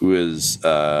who is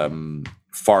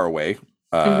far away.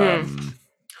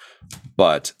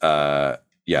 But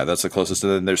yeah, that's the closest.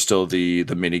 And then there's still the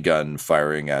minigun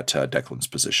firing at Declan's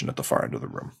position at the far end of the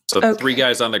room. So 3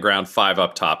 guys on the ground, 5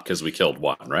 up top because we killed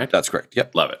 1, right? That's correct.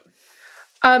 Yep. Love it.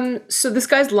 So this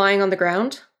guy's lying on the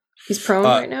ground? He's prone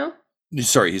right now?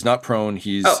 Sorry, he's not prone.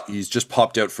 He's just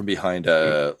popped out from behind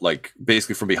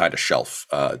basically from behind a shelf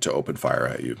to open fire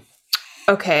at you.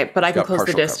 Okay, but I can close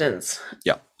the distance.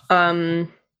 Cover.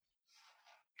 Yeah.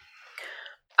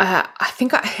 I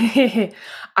think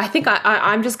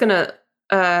I'm just gonna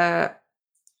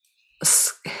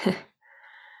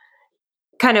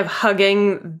kind of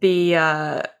hugging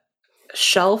the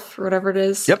shelf or whatever it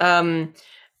is. Yep.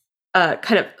 Kind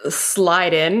of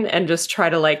slide in and just try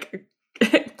to like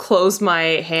close my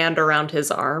hand around his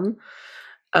arm.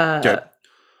 Okay.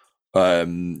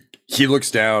 He looks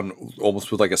down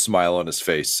almost with like a smile on his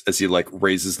face as he like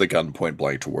raises the gun point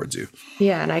blank towards you.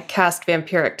 Yeah, and I cast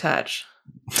Vampiric Touch.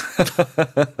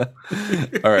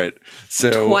 All right.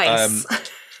 So twice.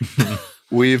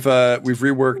 We've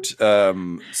reworked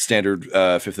standard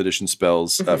 5th edition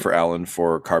spells for Alan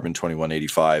for Carbon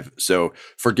 2185. So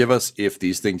forgive us if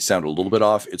these things sound a little bit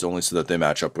off. It's only so that they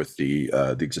match up with the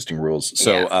existing rules.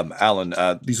 So Alan,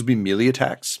 these will be melee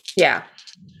attacks. Yeah.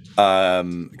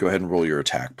 Go ahead and roll your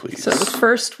attack, please. So the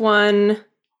first one,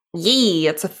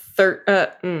 it's a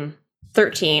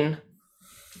 13.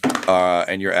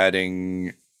 And you're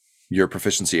adding your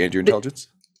proficiency and your intelligence?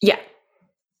 Yeah.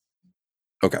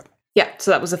 Okay. Yeah,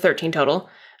 so that was a 13 total.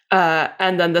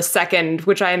 And then the second,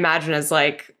 which I imagine is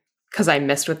like, because I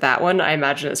missed with that one, I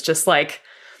imagine it's just like,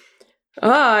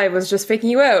 I was just faking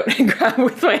you out and grab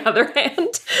with my other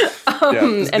hand.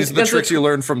 These are the tricks you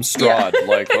learn from Strahd. Yeah.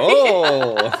 Like,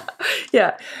 oh.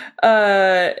 Yeah.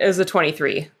 It was a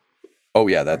 23. Oh,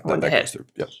 yeah, that goes through.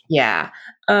 Yep. Yeah.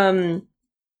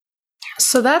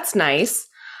 So that's nice.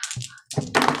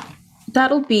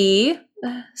 That'll be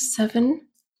 7,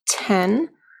 10.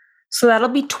 So that'll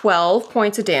be 12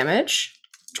 points of damage.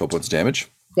 12 points of damage?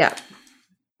 Yeah.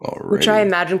 Alrighty. Which I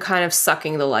imagine kind of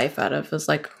sucking the life out of his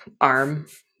like arm.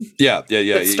 Yeah.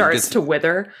 It starts to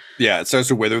wither. Yeah, it starts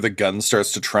to wither. The gun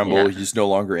starts to tremble. Yeah. He's no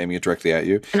longer aiming it directly at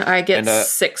you. And I get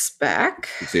 6 back.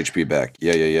 6 HP back.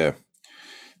 Yeah.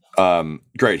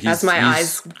 Great. As my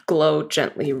eyes glow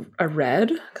gently a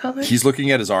red color. He's looking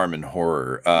at his arm in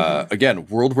horror. Again,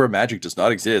 world where magic does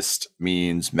not exist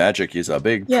means magic is a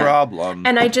big problem.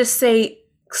 And I just say,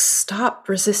 stop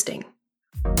resisting.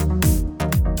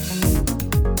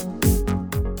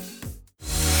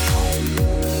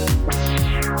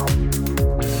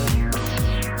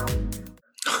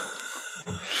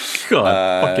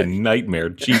 God, fucking nightmare.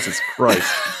 Jesus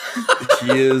Christ.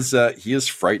 he is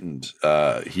frightened.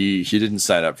 He didn't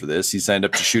sign up for this. He signed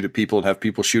up to shoot at people and have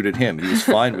people shoot at him. He was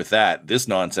fine with that. This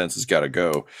nonsense has got to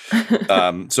go.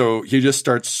 So he just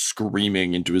starts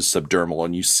screaming into his subdermal,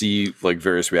 and you see like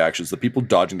various reactions. The people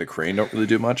dodging the crane don't really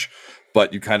do much,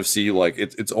 but you kind of see like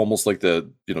it's almost like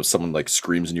someone like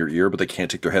screams in your ear, but they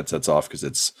can't take their headsets off because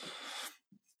it's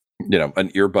an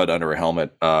earbud under a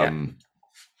helmet.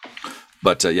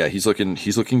 But he's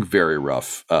looking very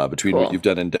rough. Between what you've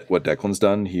done and what Declan's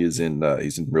done, he's in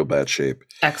real bad shape.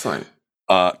 Excellent.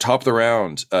 Top of the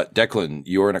round, Declan,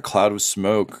 you're in a cloud of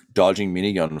smoke, dodging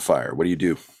minigun fire. What do you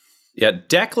do? Yeah,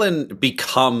 Declan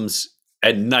becomes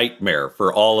a nightmare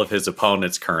for all of his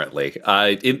opponents currently.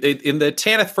 In the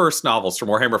Tanith First novels from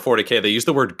Warhammer 40k, they use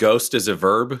the word ghost as a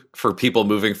verb for people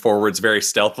moving forwards very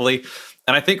stealthily.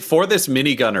 And I think for this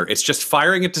minigunner, it's just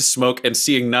firing into smoke and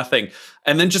seeing nothing.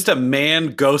 And then just a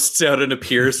man ghosts out and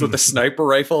appears with a sniper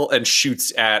rifle and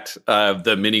shoots at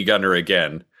the minigunner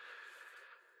again.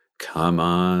 Come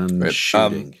on, right.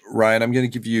 Shooting. Ryan, I'm going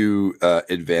to give you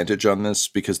advantage on this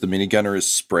because the minigunner is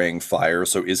spraying fire,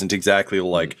 so isn't exactly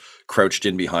like crouched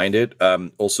in behind it.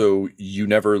 Also, you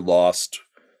never lost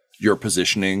your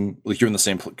positioning. Like you're in the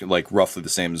same, like roughly the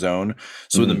same zone.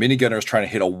 So when the minigunner is trying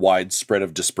to hit a wide spread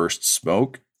of dispersed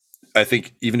smoke, I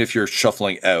think even if you're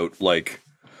shuffling out, like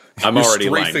I'm already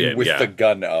lined strafing in, with the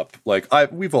gun up. Like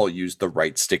we've all used the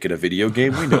right stick in a video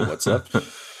game. We know what's up.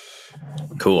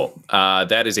 Cool.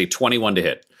 That is a 21 to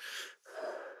hit.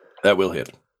 That will hit.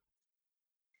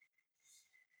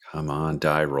 Come on,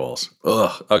 die rolls.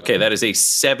 Ugh. Okay, that is a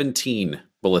 17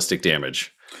 ballistic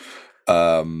damage.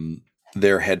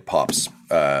 Their head pops.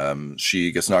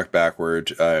 She gets knocked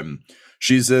backward.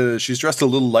 She's dressed a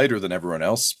little lighter than everyone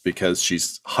else because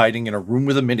she's hiding in a room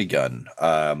with a minigun.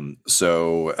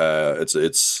 So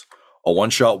it's a one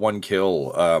shot, one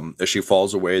kill. As she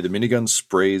falls away, the minigun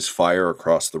sprays fire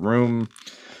across the room.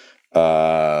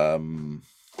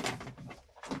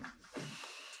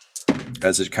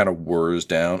 As it kind of whirs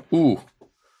down. Ooh.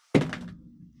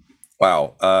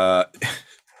 Wow. I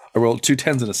rolled 2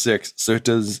 10s and a 6, so it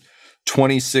does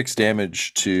 26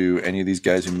 damage to any of these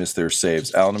guys who miss their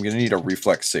saves. Alan, I'm going to need a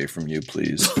reflex save from you,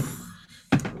 please.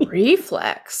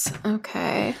 Reflex.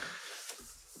 Okay.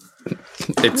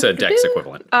 It's a dex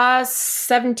equivalent.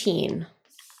 17.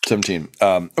 17.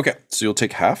 Okay, so you'll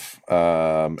take half.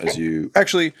 As you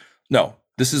actually, no,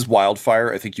 this is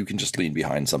wildfire. I think you can just lean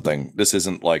behind something. This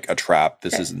isn't like a trap.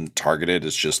 This isn't targeted.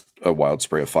 It's just a wild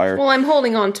spray of fire. Well, I'm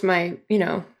holding on to my,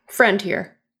 friend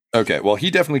here. Okay, well, he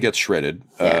definitely gets shredded.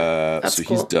 That's so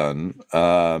cool. he's done.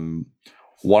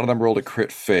 One of them rolled a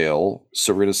crit fail.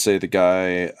 So we're going to say the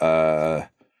guy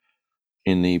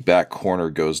in the back corner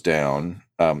goes down.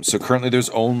 So currently there's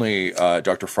only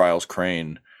Dr. Fryle's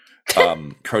crane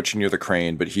crouching near the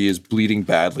crane, but he is bleeding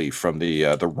badly from the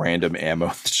random ammo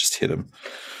that just hit him.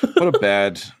 What a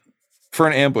bad... For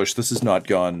an ambush, this has not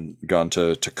gone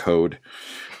to code.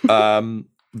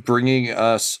 Bringing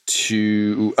us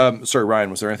to... sorry,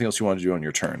 Ryan, was there anything else you wanted to do on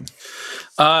your turn?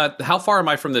 How far am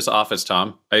I from this office,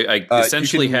 Tom? I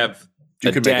essentially have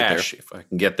a dash, if I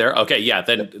can get there. Okay, yeah,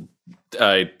 then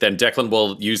Declan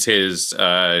will use his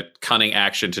cunning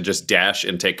action to just dash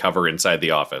and take cover inside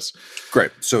the office.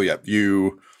 Great. So, yeah,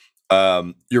 you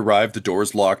arrive, the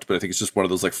door's locked, but I think it's just one of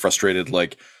those, like, frustrated,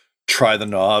 like, try the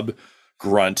knob,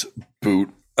 grunt, boot,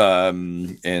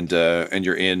 and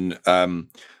you're in...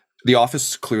 The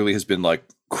office clearly has been like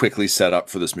quickly set up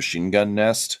for this machine gun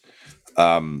nest.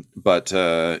 But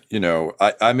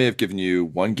I may have given you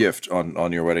one gift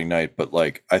on your wedding night, but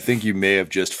like, I think you may have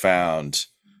just found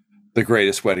the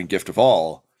greatest wedding gift of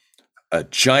all, a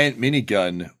giant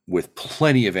minigun with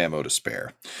plenty of ammo to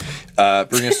spare.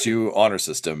 Bring us to honor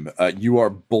system. You are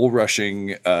bull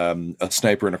rushing a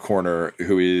sniper in a corner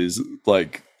who is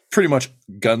like pretty much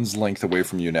gun's length away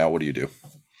from you now. What do you do?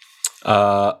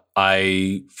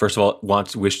 I first of all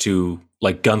wish to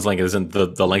like gun's length isn't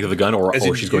the length of the gun or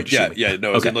she's going to shoot me. Yeah,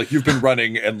 no, okay. Like you've been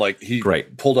running and like he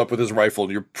pulled up with his rifle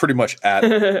and you're pretty much at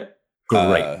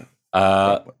great.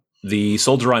 The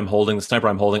soldier I'm holding, the sniper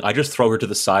I'm holding, I just throw her to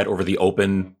the side over the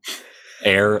open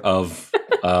air of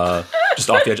just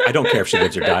off the edge. I don't care if she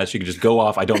lives or dies. She can just go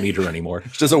off. I don't need her anymore.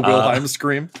 Just a Wilhelm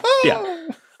scream. Yeah.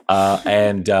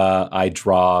 And I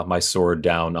draw my sword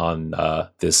down on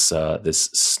this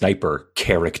sniper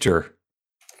character,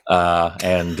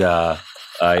 and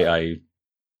I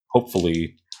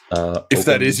hopefully if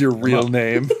that is your real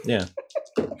name, yeah.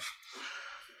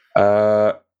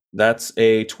 That's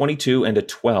a 22 and a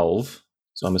 12.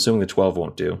 So I'm assuming the 12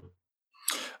 won't do.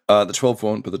 The 12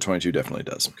 won't, but the 22 definitely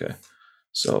does. Okay,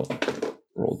 so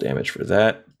roll damage for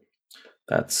that.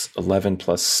 That's 11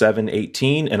 plus 7,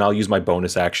 18. And I'll use my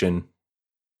bonus action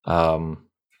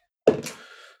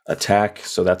attack.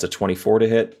 So that's a 24 to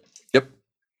hit. Yep.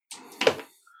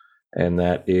 And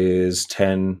that is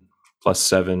 10 plus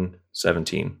 7,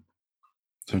 17.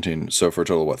 17. So for a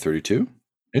total of what,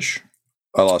 32-ish?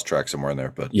 I lost track somewhere in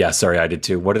there, but Yeah, sorry, I did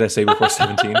too. What did I say before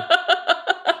 17?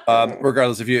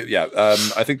 regardless, if you,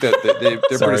 I think that they're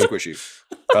Sorry. pretty squishy.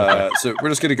 So we're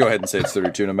just going to go ahead and say it's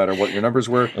 32, no matter what your numbers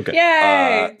were. Okay.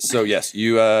 Yay! So yes,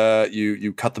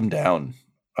 you cut them down,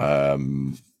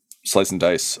 slice and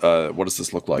dice. What does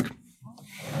this look like?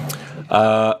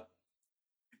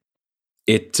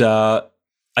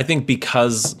 I think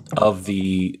because of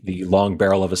the long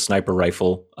barrel of a sniper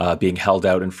rifle being held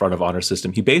out in front of Honor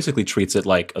System, he basically treats it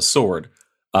like a sword.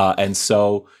 And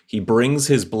so he brings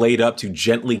his blade up to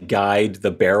gently guide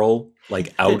the barrel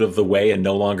like out of the way and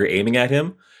no longer aiming at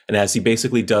him. And as he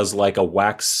basically does like a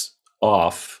wax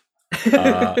off,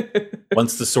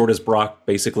 once the sword is brought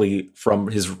basically from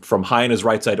high on his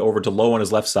right side over to low on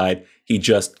his left side, he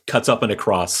just cuts up and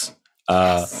across.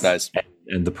 Nice.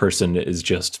 And the person is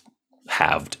just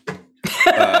halved,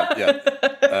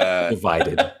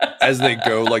 divided. As they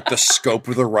go, like the scope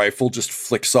of the rifle just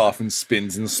flicks off and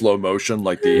spins in slow motion,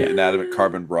 like the inanimate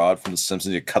carbon rod from The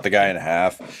Simpsons. You cut the guy in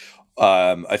half.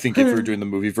 I think if we were doing the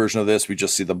movie version of this, we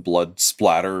just see the blood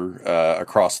splatter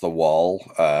across the wall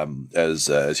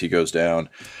as he goes down.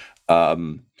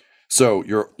 So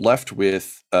you're left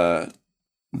with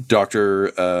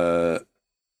Dr.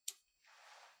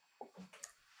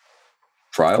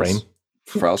 Trials?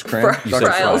 Friles Crane? You said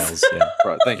Friles, yeah.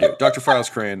 Right, thank you. Dr. Friles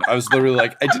Crane. I was literally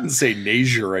like, I didn't say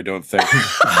Nazier, I don't think.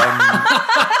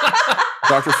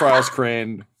 Dr. Friles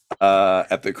Crane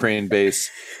at the Crane base.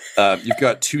 You've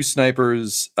got two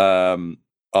snipers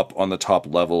up on the top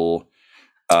level.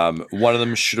 One of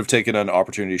them should have taken an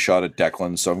opportunity shot at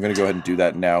Declan, so I'm going to go ahead and do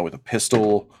that now with a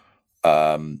pistol.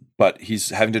 But he's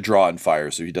having to draw and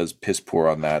fire, so he does piss poor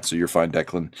on that, so you're fine,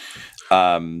 Declan.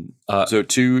 So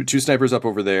two snipers up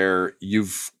over there.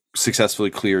 You've successfully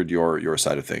cleared your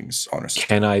side of things, honestly.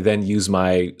 Can I then use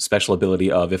my special ability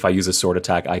of if I use a sword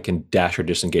attack, I can dash or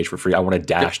disengage for free? I want to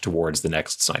dash towards the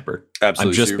next sniper. Absolutely.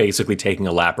 I'm just basically taking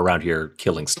a lap around here,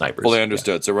 killing snipers. Fully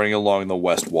understood. So running along the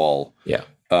west wall,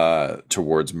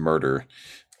 towards murder.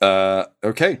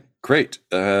 Okay, great.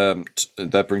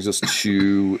 That brings us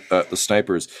to the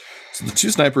snipers. So the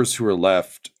two snipers who are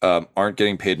left aren't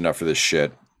getting paid enough for this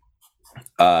shit.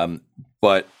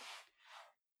 But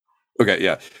okay,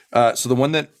 yeah. So the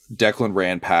one that Declan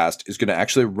ran past is going to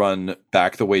actually run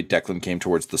back the way Declan came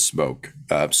towards the smoke.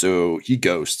 So he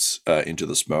ghosts into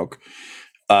the smoke.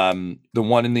 The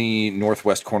one in the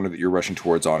northwest corner that you're rushing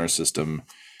towards, Honor System.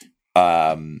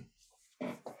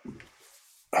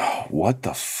 What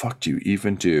the fuck do you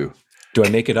even do? Do I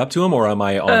make it up to him or am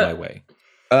I on my way?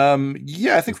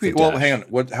 Yeah, I think What's the well, dash? hang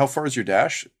on. How far is your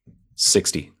dash?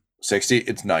 60. 60.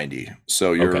 It's 90.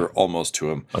 So you're Okay. almost to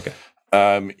him. Okay.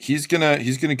 He's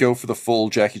gonna go for the full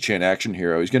Jackie Chan action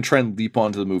hero. He's gonna try and leap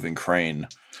onto the moving crane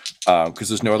because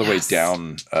there's no other way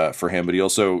down for him. But he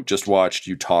also just watched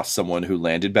you toss someone who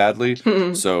landed badly,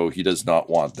 so he does not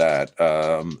want that.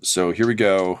 So here we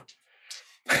go.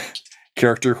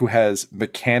 Character who has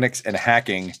mechanics and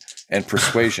hacking and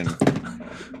persuasion,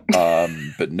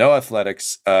 but no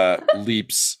athletics.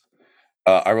 Leaps.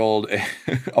 I rolled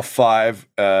a 5,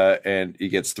 and he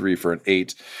gets 3 for an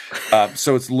 8.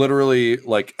 So it's literally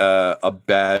like a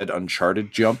bad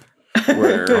Uncharted jump,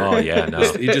 where Oh, yeah,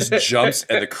 no. he just jumps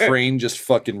and the crane just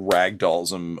fucking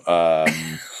ragdolls him,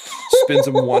 spins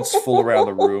him once full around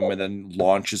the room, and then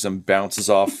launches him, bounces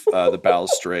off the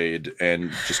balustrade,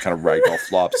 and just kind of ragdoll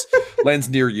flops. Lands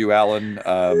near you, Alan,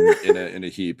 in a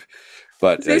heap.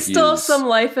 But Does he still have some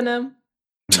life in him?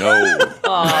 no.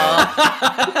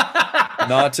 Aw.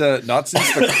 Not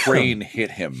since the crane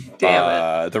hit him.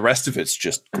 Damn The rest of it's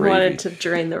just I gravy. wanted to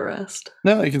drain the rest.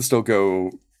 No, you can still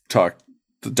go talk.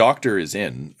 The doctor is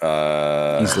in.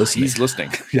 He's listening. He's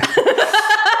listening. Yeah.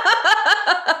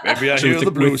 Maybe I Actually, hear with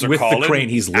the blues are with calling. the crane,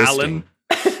 he's listening.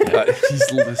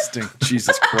 He's listening.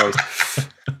 Jesus Christ.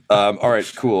 All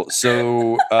right, cool.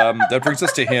 So that brings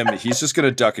us to him. He's just going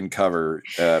to duck and cover.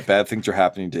 Bad things are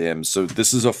happening to him. So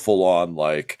this is a full-on,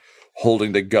 like,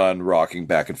 holding the gun, rocking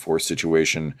back and forth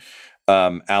situation.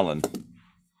 Alan.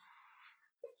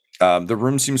 The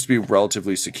room seems to be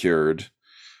relatively secured.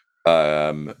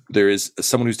 There is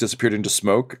someone who's disappeared into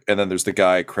smoke, and then there's the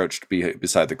guy crouched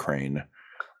beside the crane.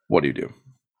 What do you do?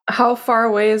 How far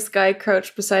away is the guy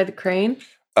crouched beside the crane?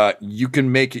 You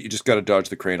can make it. You just got to dodge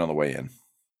the crane on the way in.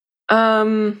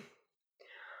 I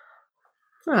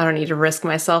don't need to risk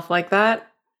myself like that.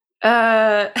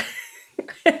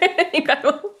 think I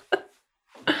will.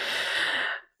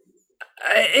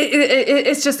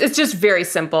 It's just very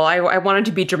simple. I wanted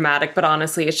to be dramatic, but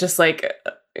honestly, it's just like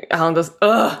Alan goes,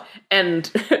 ugh, and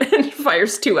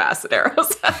fires 2 acid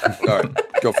arrows at him. All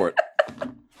right, go for it.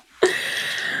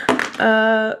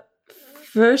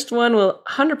 First one will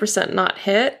 100% not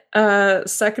hit.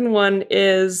 Second one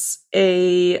is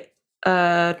a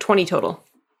 20 total.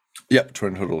 Yep,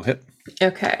 20 total hit.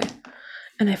 Okay.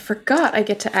 And I forgot I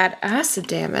get to add acid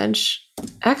damage,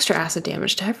 extra acid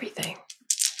damage to everything.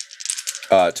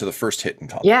 To the first hit in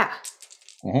combat. Yeah.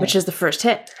 Which is the first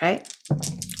hit, right?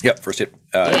 Yep, first hit.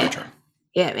 Your turn.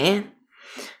 Yeah, man.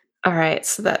 All right,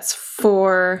 so that's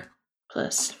 4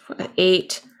 plus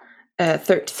 8,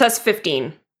 13. So that's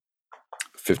 15.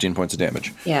 15 points of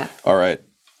damage. Yeah. All right.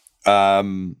 Tell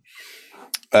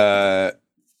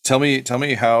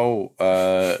me how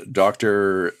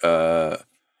Dr.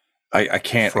 I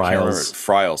can't remember.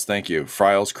 Friles, thank you.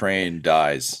 Friles Crane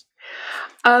dies.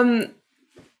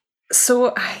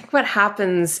 So I think what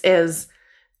happens is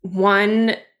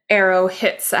one arrow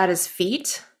hits at his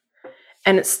feet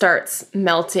and it starts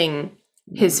melting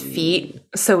his feet.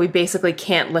 So we basically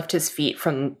can't lift his feet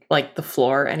from like the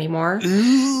floor anymore.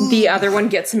 The other one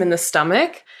gets him in the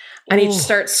stomach and he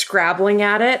starts scrabbling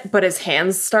at it, but his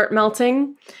hands start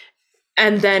melting.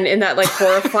 And then in that like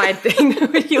horrified thing,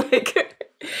 he like,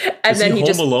 and then he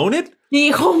just Home Alone it?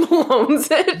 He Home Alones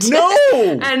it.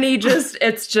 No! And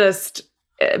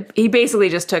he basically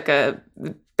just took a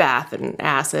bath in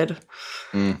acid.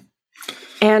 And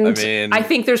I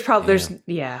think there's probably,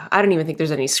 I don't even think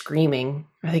there's any screaming.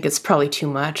 I think it's probably too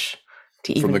much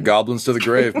to even. From the goblins to the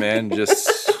grave, man. Just,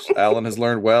 Alan has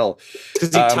learned well. Because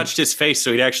he touched his face,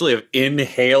 so he'd actually have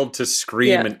inhaled to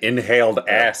scream and inhaled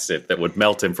acid that would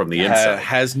melt him from the inside.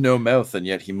 Has no mouth, and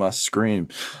yet he must scream.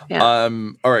 Yeah.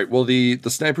 All right, well, the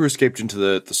sniper who escaped into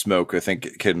the smoke, I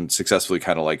think, can successfully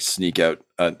kind of like sneak out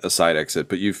a side exit,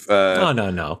 but you've...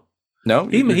 No. No?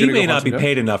 He may not be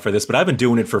paid enough for this, but I've been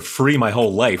doing it for free my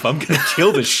whole life. I'm going to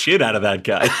kill the shit out of that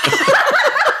guy.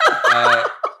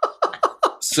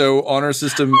 So honor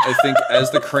system, I think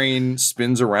as the crane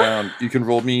spins around, you can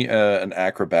roll me an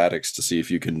acrobatics to see if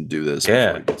you can do this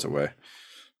before it gets away.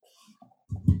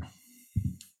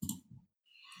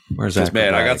 Where's that?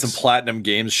 Man, I got some Platinum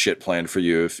Games shit planned for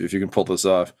you if you can pull this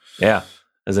off. Yeah,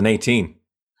 as an 18.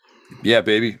 Yeah,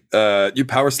 baby. You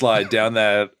power slide down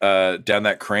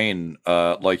that crane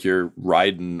like you're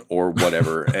riding or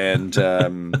whatever, and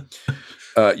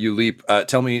you leap.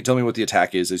 Tell me what the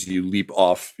attack is as you leap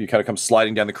off. You kind of come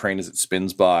sliding down the crane as it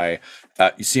spins by.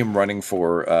 You see him running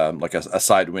for like a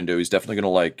side window. He's definitely going to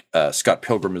like Scott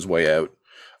Pilgrim his way out.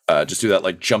 Just do that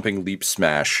like jumping leap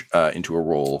smash into a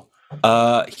roll.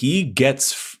 He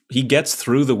gets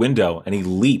through the window and he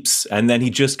leaps, and then he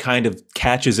just kind of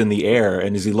catches in the air,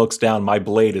 and as he looks down, my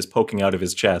blade is poking out of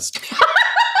his chest.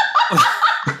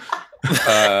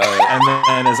 And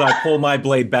then as I pull my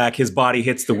blade back, his body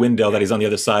hits the window that he's on the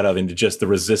other side of, and just the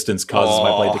resistance causes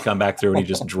my blade to come back through, and he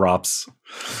just drops.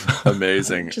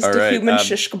 Amazing. Just All a right. human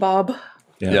shish kebab.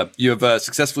 Yeah. Yep. You have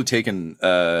successfully taken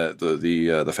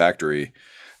the factory.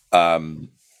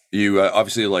 You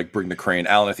obviously like bring the crane.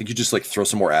 Alan, I think you just like throw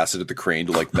some more acid at the crane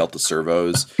to like melt the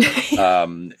servos,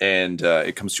 and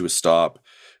it comes to a stop.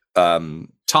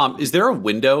 Tom, is there a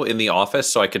window in the office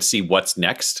so I could see what's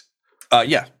next?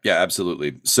 Yeah,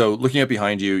 absolutely. So looking up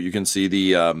behind you, you can see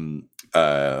the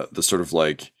sort of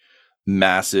like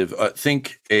massive.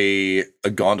 Think a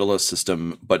gondola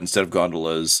system, but instead of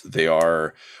gondolas, they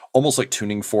are almost like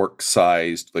tuning fork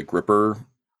sized, like gripper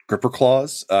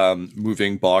claws,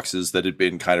 moving boxes that had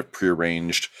been kind of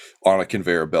prearranged on a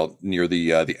conveyor belt near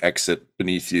the exit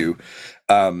beneath you.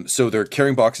 So they're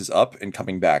carrying boxes up and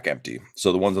coming back empty.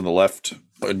 So the ones on the left,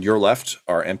 on your left,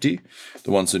 are empty.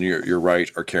 The ones on your right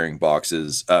are carrying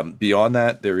boxes. Beyond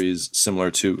that, there is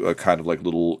similar to a kind of like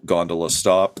little gondola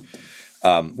stop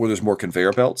where there's more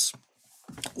conveyor belts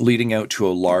leading out to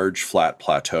a large flat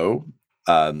plateau.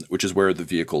 Which is where the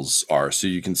vehicles are. So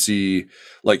you can see,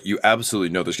 like, you absolutely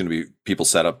know there's going to be people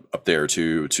set up there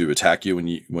to attack you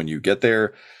when you get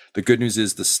there. The good news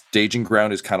is the staging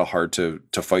ground is kind of hard to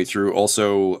fight through.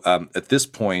 Also, at this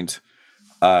point,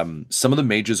 some of the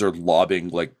mages are lobbing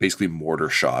like basically mortar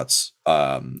shots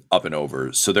up and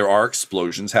over. So there are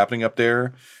explosions happening up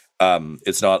there.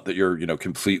 It's not that you're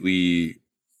completely.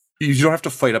 You don't have to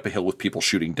fight up a hill with people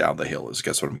shooting down the hill, is I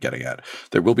guess what I'm getting at.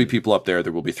 There will be people up there.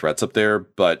 There will be threats up there,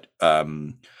 but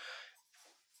the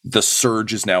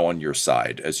surge is now on your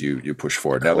side as you push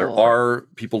forward. Now, there are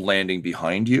people landing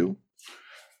behind you.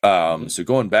 So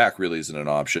going back really isn't an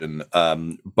option.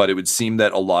 But it would seem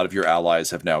that a lot of your allies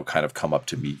have now kind of come up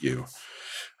to meet you.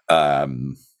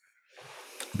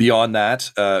 Beyond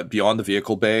that, beyond the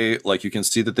vehicle bay, like you can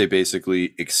see that they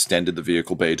basically extended the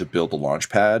vehicle bay to build the launch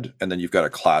pad, and then you've got a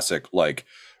classic like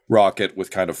rocket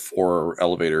with kind of 4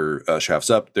 elevator shafts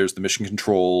up. There's the mission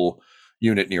control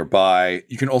unit nearby.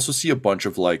 You can also see a bunch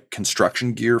of like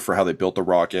construction gear for how they built the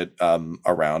rocket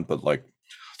around, but like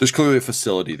there's clearly a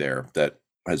facility there that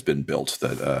has been built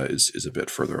that is a bit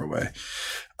further away.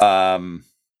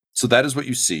 So that is what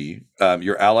you see.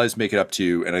 Your allies make it up to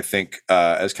you, and I think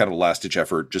as kind of a last-ditch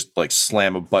effort, just like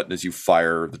slam a button as you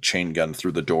fire the chain gun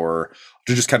through the door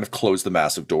to just kind of close the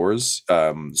massive doors.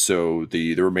 So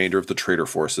the remainder of the traitor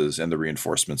forces and the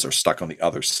reinforcements are stuck on the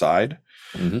other side.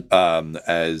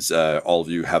 As all of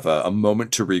you have a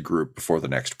moment to regroup before the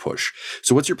next push.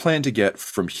 So what's your plan to get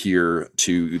from here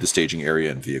to the staging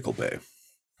area and vehicle bay?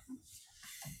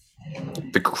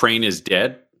 The crane is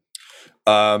dead.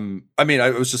 I mean,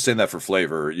 I was just saying that for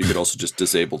flavor. You could also just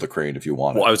disable the crane if you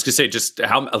wanted. Well, I was going to say just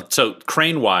so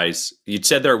crane wise, you'd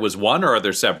said there was one, or are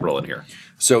there several in here?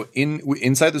 So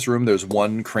inside this room, there's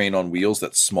one crane on wheels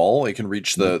that's small. It can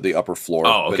reach the upper floor,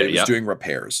 but it was doing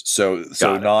repairs. So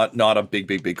not a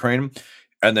big crane.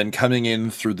 And then coming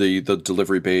in through the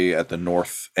delivery bay at the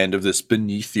north end of this,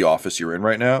 beneath the office you're in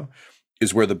right now,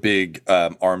 is where the big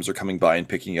arms are coming by and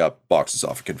picking up boxes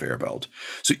off a conveyor belt.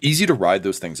 So easy to ride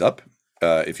those things up.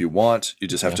 If you want, you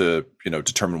just have to,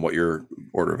 determine what your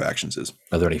order of actions is.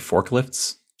 Are there any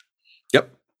forklifts? Yep.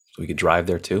 So we could drive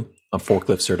there too. I'm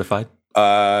forklift certified.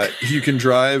 You can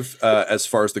drive as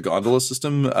far as the gondola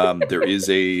system. There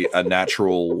is a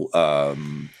natural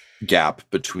gap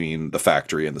between the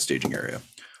factory and the staging area,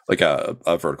 like a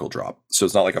vertical drop. So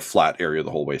it's not like a flat area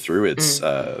the whole way through. It's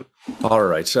all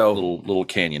right. So little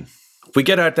canyon. We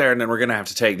get out there, and then we're going to have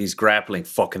to take these grappling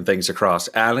fucking things across.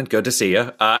 Alan, good to see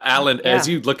you. Alan, as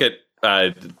you look at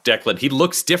Declan, he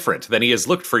looks different than he has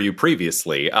looked for you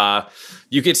previously.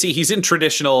 You can see he's in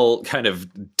traditional kind of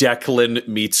Declan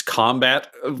meets combat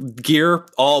gear,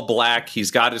 all black.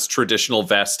 He's got his traditional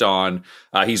vest on.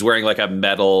 He's wearing like a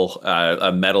metal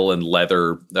and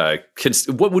leather,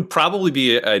 what would probably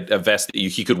be a vest that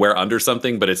he could wear under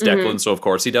something, but it's Declan, so of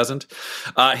course he doesn't.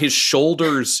 His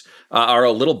shoulders are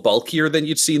a little bulkier than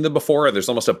you'd seen them before, and there's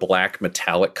almost a black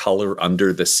metallic color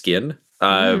under the skin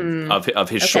of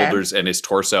his shoulders and his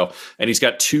torso. And he's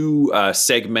got 2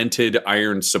 segmented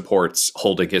iron supports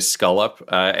holding his skull up,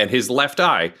 and his left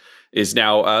eye is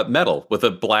now metal with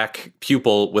a black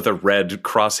pupil with a red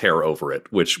crosshair over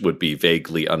it, which would be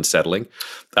vaguely unsettling.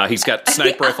 He's got a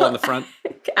sniper rifle on the front.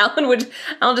 Alan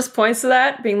just points to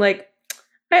that, being like,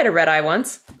 I had a red eye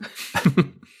once.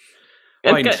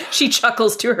 She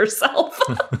chuckles to herself.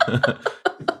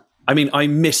 I mean, I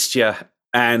missed you,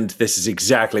 and this is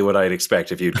exactly what I'd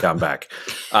expect if you'd come back.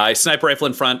 Sniper rifle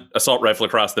in front, assault rifle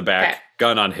across the back,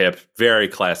 gun on hip. Very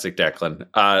classic Declan.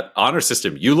 Honor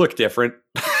system, you look different.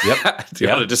 Yep. Do you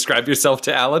want to describe yourself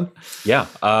to Alan? Yeah.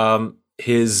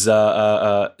 His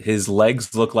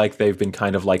legs look like they've been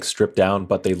kind of like stripped down,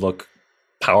 but they look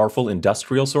powerful,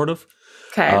 industrial sort of.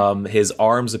 Okay. His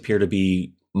arms appear to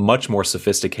be much more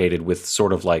sophisticated with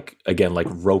sort of like, again, like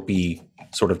ropey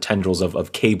sort of tendrils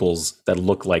of cables that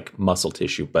look like muscle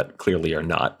tissue, but clearly are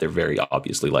not. They're very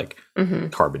obviously like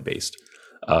carbon based.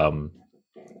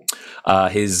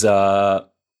 His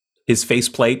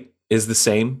faceplate is the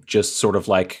same, just sort of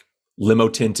like limo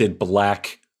tinted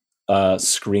black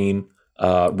screen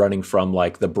running from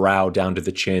like the brow down to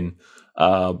the chin.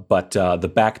 But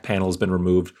the back panel has been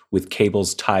removed with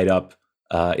cables tied up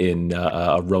in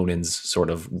Ronin's sort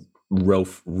of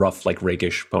rough like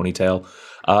rakish ponytail.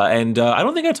 And I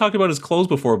don't think I talked about his clothes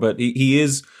before, but he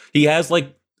has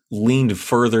like leaned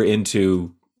further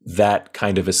into that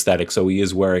kind of aesthetic. So he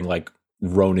is wearing like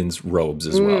Ronin's robes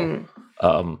as well.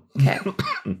 Okay.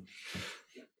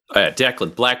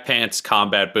 Declan, black pants,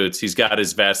 combat boots. He's got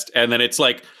his vest, and then it's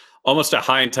like almost a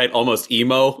high and tight, almost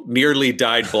emo, nearly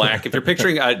dyed black. If you're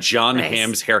picturing John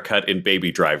Hamm's haircut in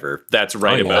Baby Driver, that's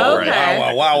right about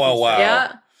right. Wow.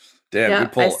 Yeah. Damn,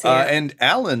 good pull. And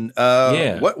Alan,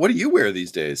 what do you wear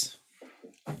these days?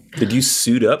 Did you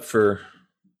suit up for...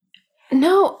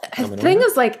 No, the thing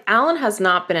is, like, Alan has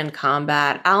not been in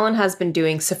combat. Alan has been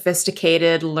doing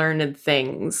sophisticated, learned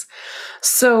things.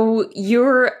 So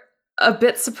you're a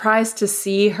bit surprised to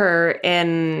see her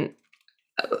in...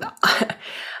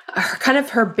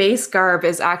 her base garb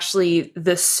is actually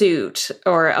the suit,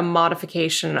 or a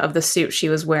modification of the suit she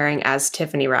was wearing as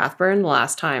Tiffany Rathburn the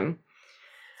last time.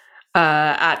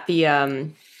 At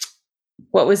the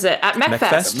what was it? At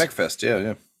MechFest. MechFest,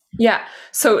 yeah. Yeah.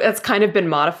 So it's kind of been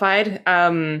modified.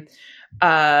 So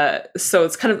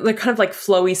it's kind of like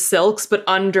flowy silks, but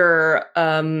under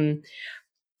a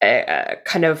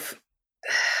kind of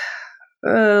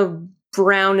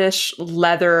brownish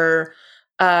leather.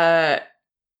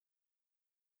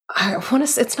 I want to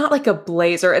say it's not like a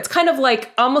blazer. It's kind of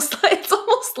like almost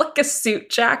like a suit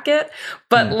jacket,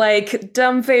 but like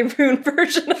dumb Faerun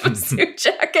version of a suit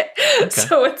jacket.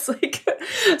 So it's like,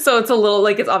 it's a little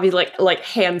like, it's obviously like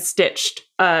hand stitched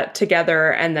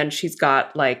together, and then she's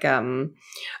got like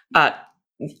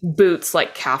boots,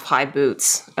 like calf high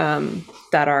boots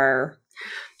that are.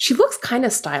 She looks kind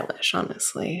of stylish,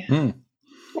 honestly.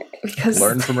 Because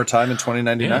learned from her time in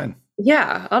 2099.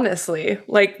 Yeah, honestly.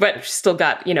 Like, but she's still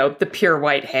got, the pure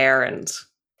white hair and,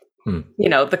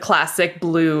 the classic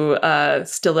blue,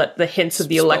 still at the hints of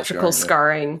the electrical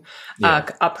scarring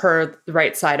up her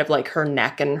right side of like her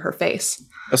neck and her face.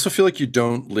 I also feel like you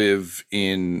don't live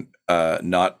in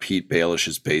not Pete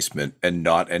Baelish's basement and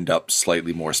not end up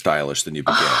slightly more stylish than you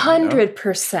began.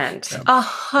 100%.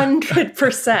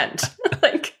 100%.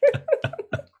 Like...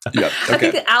 Yeah, okay. I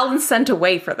think Alan's sent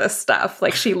away for this stuff.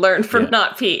 Like she learned from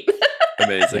not Pete.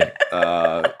 Amazing.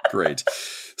 Great.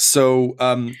 So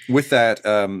with that,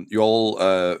 you all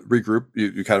regroup.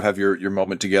 You kind of have your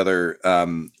moment together.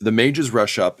 The mages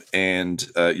rush up, and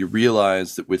you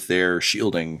realize that with their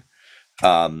shielding,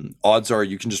 odds are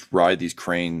you can just ride these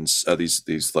cranes,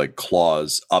 these like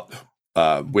claws up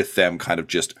with them kind of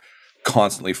just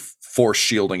constantly force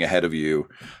shielding ahead of you.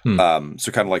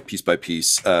 So kind of like piece by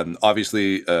piece.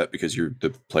 Obviously, because you're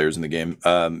the players in the game,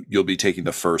 you'll be taking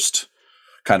the first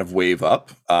kind of wave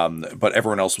up, but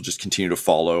everyone else will just continue to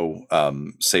follow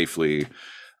safely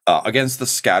against the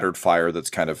scattered fire that's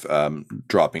kind of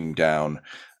dropping down.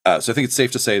 So I think it's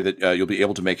safe to say that you'll be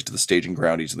able to make it to the staging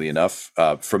ground easily enough.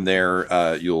 From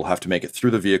there, you'll have to make it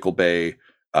through the vehicle bay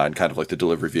and kind of like the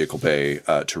delivery vehicle bay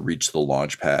to reach the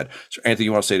launch pad. So anything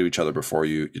you want to say to each other before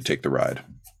you take the ride?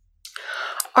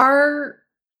 Can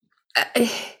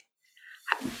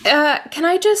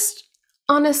I just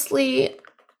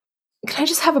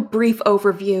have a brief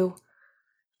overview?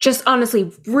 Just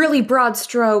honestly, really broad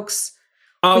strokes.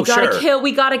 Oh,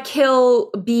 we gotta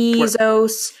kill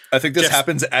Bezos. I think this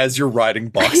happens as you're riding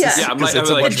boxes. Yeah,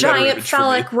 a giant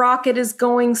phallic rocket is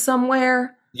going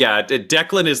somewhere. Yeah,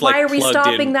 Declan is like, why are we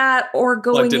stopping that or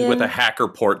going in with a hacker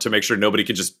port to make sure nobody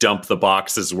can just dump the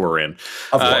boxes we're in?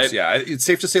 Of course, yeah. It's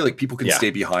safe to say like people can stay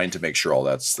behind to make sure all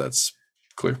that's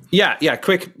clear. Yeah.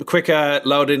 Quick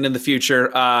load in the future.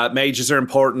 Mages are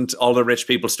important. All the rich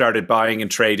people started buying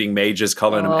and trading mages,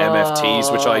 calling them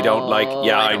MFTs, which I don't like.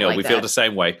 Yeah, I know. We feel the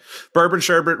same way. Bourbon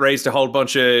Sherbet raised a whole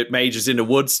bunch of mages in the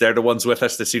woods. They're the ones with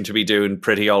us that seem to be doing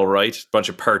pretty all right. A bunch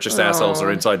of purchased assholes are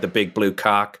inside the big blue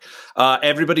cock.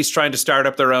 Everybody's trying to start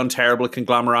up their own terrible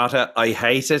conglomerata. I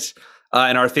hate it.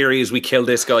 And our theory is we kill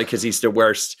this guy because he's the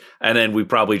worst, and then we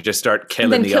probably just start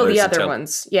killing the other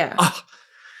ones. Yeah.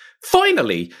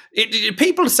 Finally,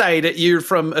 people say that you're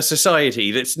from a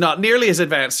society that's not nearly as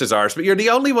advanced as ours, but you're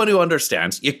the only one who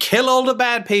understands. You kill all the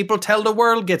bad people, tell the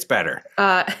world gets better.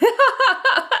 Exactly.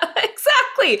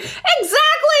 That's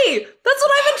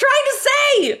what I've been trying to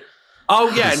say.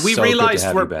 Oh yeah, and we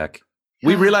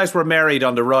realized we're married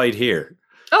on the ride here.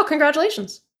 Oh,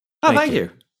 congratulations. Oh, thank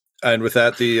you. And with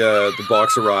that, the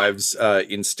box arrives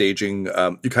in staging.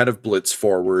 You kind of blitz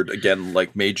forward again,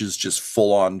 like mages just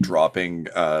full on dropping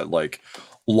like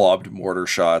lobbed mortar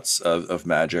shots of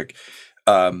magic.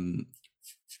 You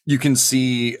can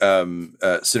see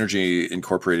Synergy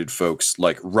Incorporated folks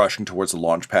like rushing towards the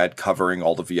launch pad, covering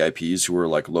all the VIPs who are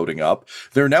like loading up.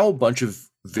 There are now a bunch of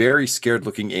very scared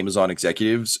looking Amazon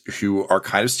executives who are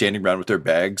kind of standing around with their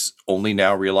bags, only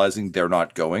now realizing they're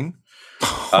not going.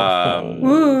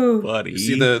 Buddy. You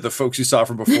see the folks you saw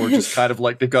from before just kind of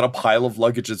like they've got a pile of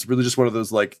luggage. It's really just one of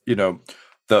those like,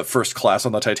 the first class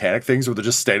on the Titanic things where they're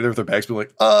just standing there with their bags being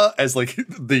like, as like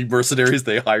the mercenaries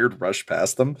they hired rush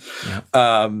past them.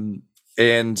 Yeah.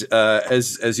 And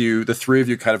as the three of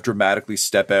you kind of dramatically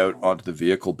step out onto the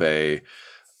vehicle bay,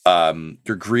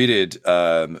 you're greeted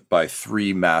by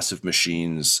three massive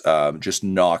machines just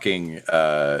knocking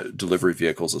delivery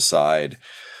vehicles aside.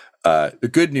 The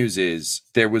good news is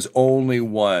there was only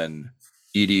one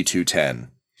ED-210.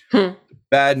 The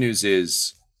bad news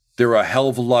is there were a hell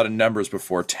of a lot of numbers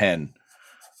before 10.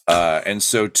 And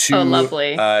so two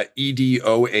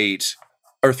ED-08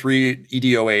 or three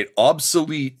ED-08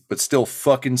 obsolete but still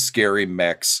fucking scary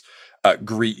mechs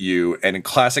greet you. And in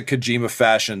classic Kojima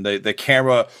fashion, the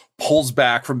camera pulls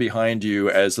back from behind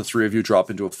you as the three of you drop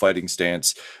into a fighting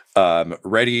stance,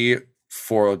 ready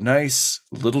for a nice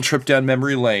little trip down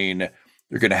memory lane.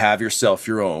 You're going to have yourself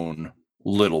your own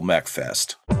little mech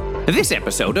fest. This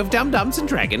episode of Dum-Dums and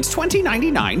Dragons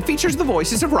 2099 features the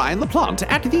voices of Ryan LaPlante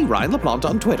at the Ryan LaPlante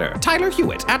on Twitter, Tyler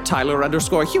Hewitt at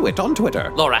Tyler_Hewitt on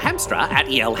Twitter, Laura Hamstra at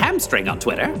EL Hamstring on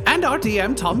Twitter, and our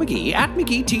DM Tom McGee at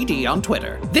McGeeTD on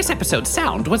Twitter. This episode's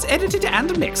sound was edited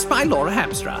and mixed by Laura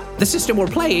Hamstra. The system we're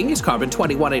playing is Carbon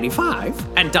 2185,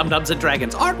 and Dum-Dums and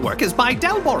Dragons artwork is by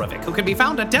Del Borovic, who can be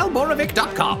found at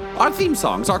delborovic.com. Our theme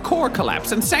songs are Core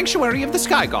Collapse and Sanctuary of the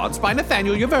Sky Gods by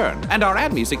Nathaniel Yaverne, and our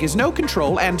ad music is No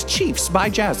Control and Chiefs by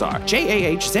Jazzar,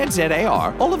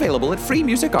 JAHZZAR, all available at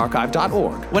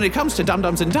freemusicarchive.org. When it comes to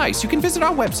Dum-Dums and Dice, you can visit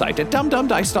our website at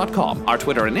dumdumdice.com. Our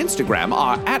Twitter and Instagram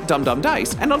are at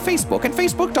dumdumdice, and on Facebook at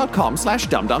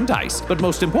facebook.com/dumdumdice. But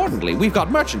most importantly, we've got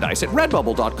merchandise at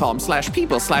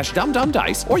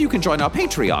redbubble.com/people/dumdumdice, or you can join our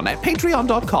Patreon at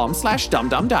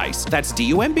patreon.com/dumdumdice. That's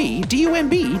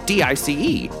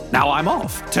DUMBDICE. Now I'm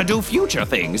off to do future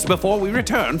things before we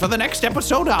return for the next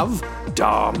episode of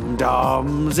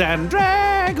Dum-Dums and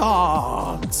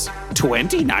Dragons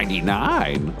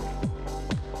 2099.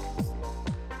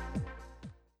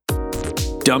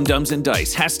 Dum-Dums and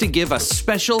Dice has to give a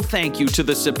special thank you to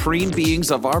the supreme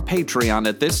beings of our Patreon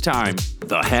at this time.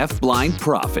 The Half-Blind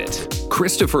Prophet,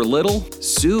 Christopher Little,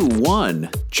 Sue One,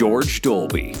 George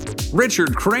Dolby,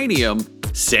 Richard Cranium,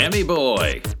 Sammy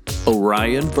Boy,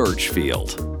 Orion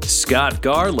Birchfield, Scott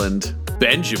Garland,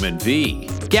 Benjamin V,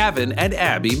 Gavin and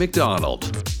Abby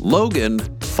McDonald, Logan,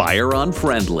 Fire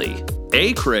Unfriendly,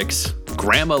 Acrix,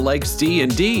 Grandma Likes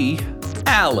D&D,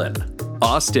 Alan,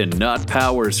 Austin Nut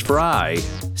Powers Fry,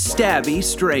 Stabby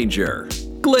Stranger,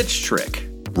 Glitch Trick,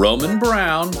 Roman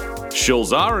Brown,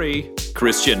 Shulzari,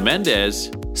 Christian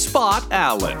Mendez, Spot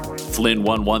Allen, Flynn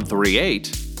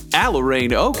 1138,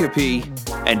 Alarain Okapi,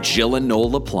 and Jillian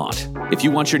Noel LaPlante. If you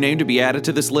want your name to be added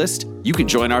to this list, you can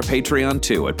join our Patreon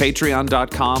too at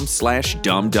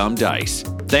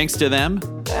patreon.com/dumdumdice. Thanks to them,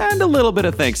 and a little bit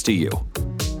of thanks to you.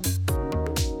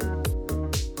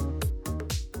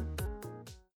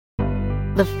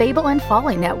 The Fable and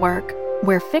Folly Network,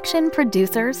 where fiction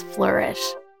producers flourish.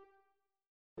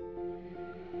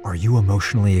 Are you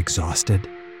emotionally exhausted?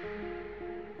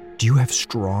 Do you have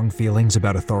strong feelings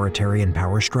about authoritarian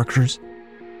power structures?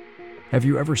 Have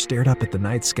you ever stared up at the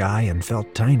night sky and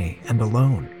felt tiny and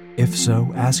alone? If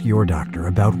so, ask your doctor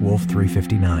about Wolf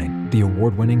 359, the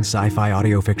award-winning sci-fi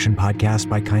audio fiction podcast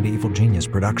by Kinda Evil Genius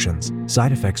Productions.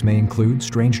 Side effects may include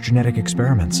strange genetic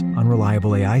experiments,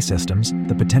 unreliable AI systems,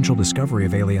 the potential discovery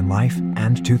of alien life,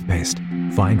 and toothpaste.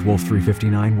 Find Wolf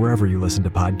 359 wherever you listen to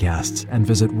podcasts and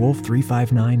visit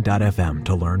wolf359.fm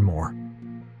to learn more.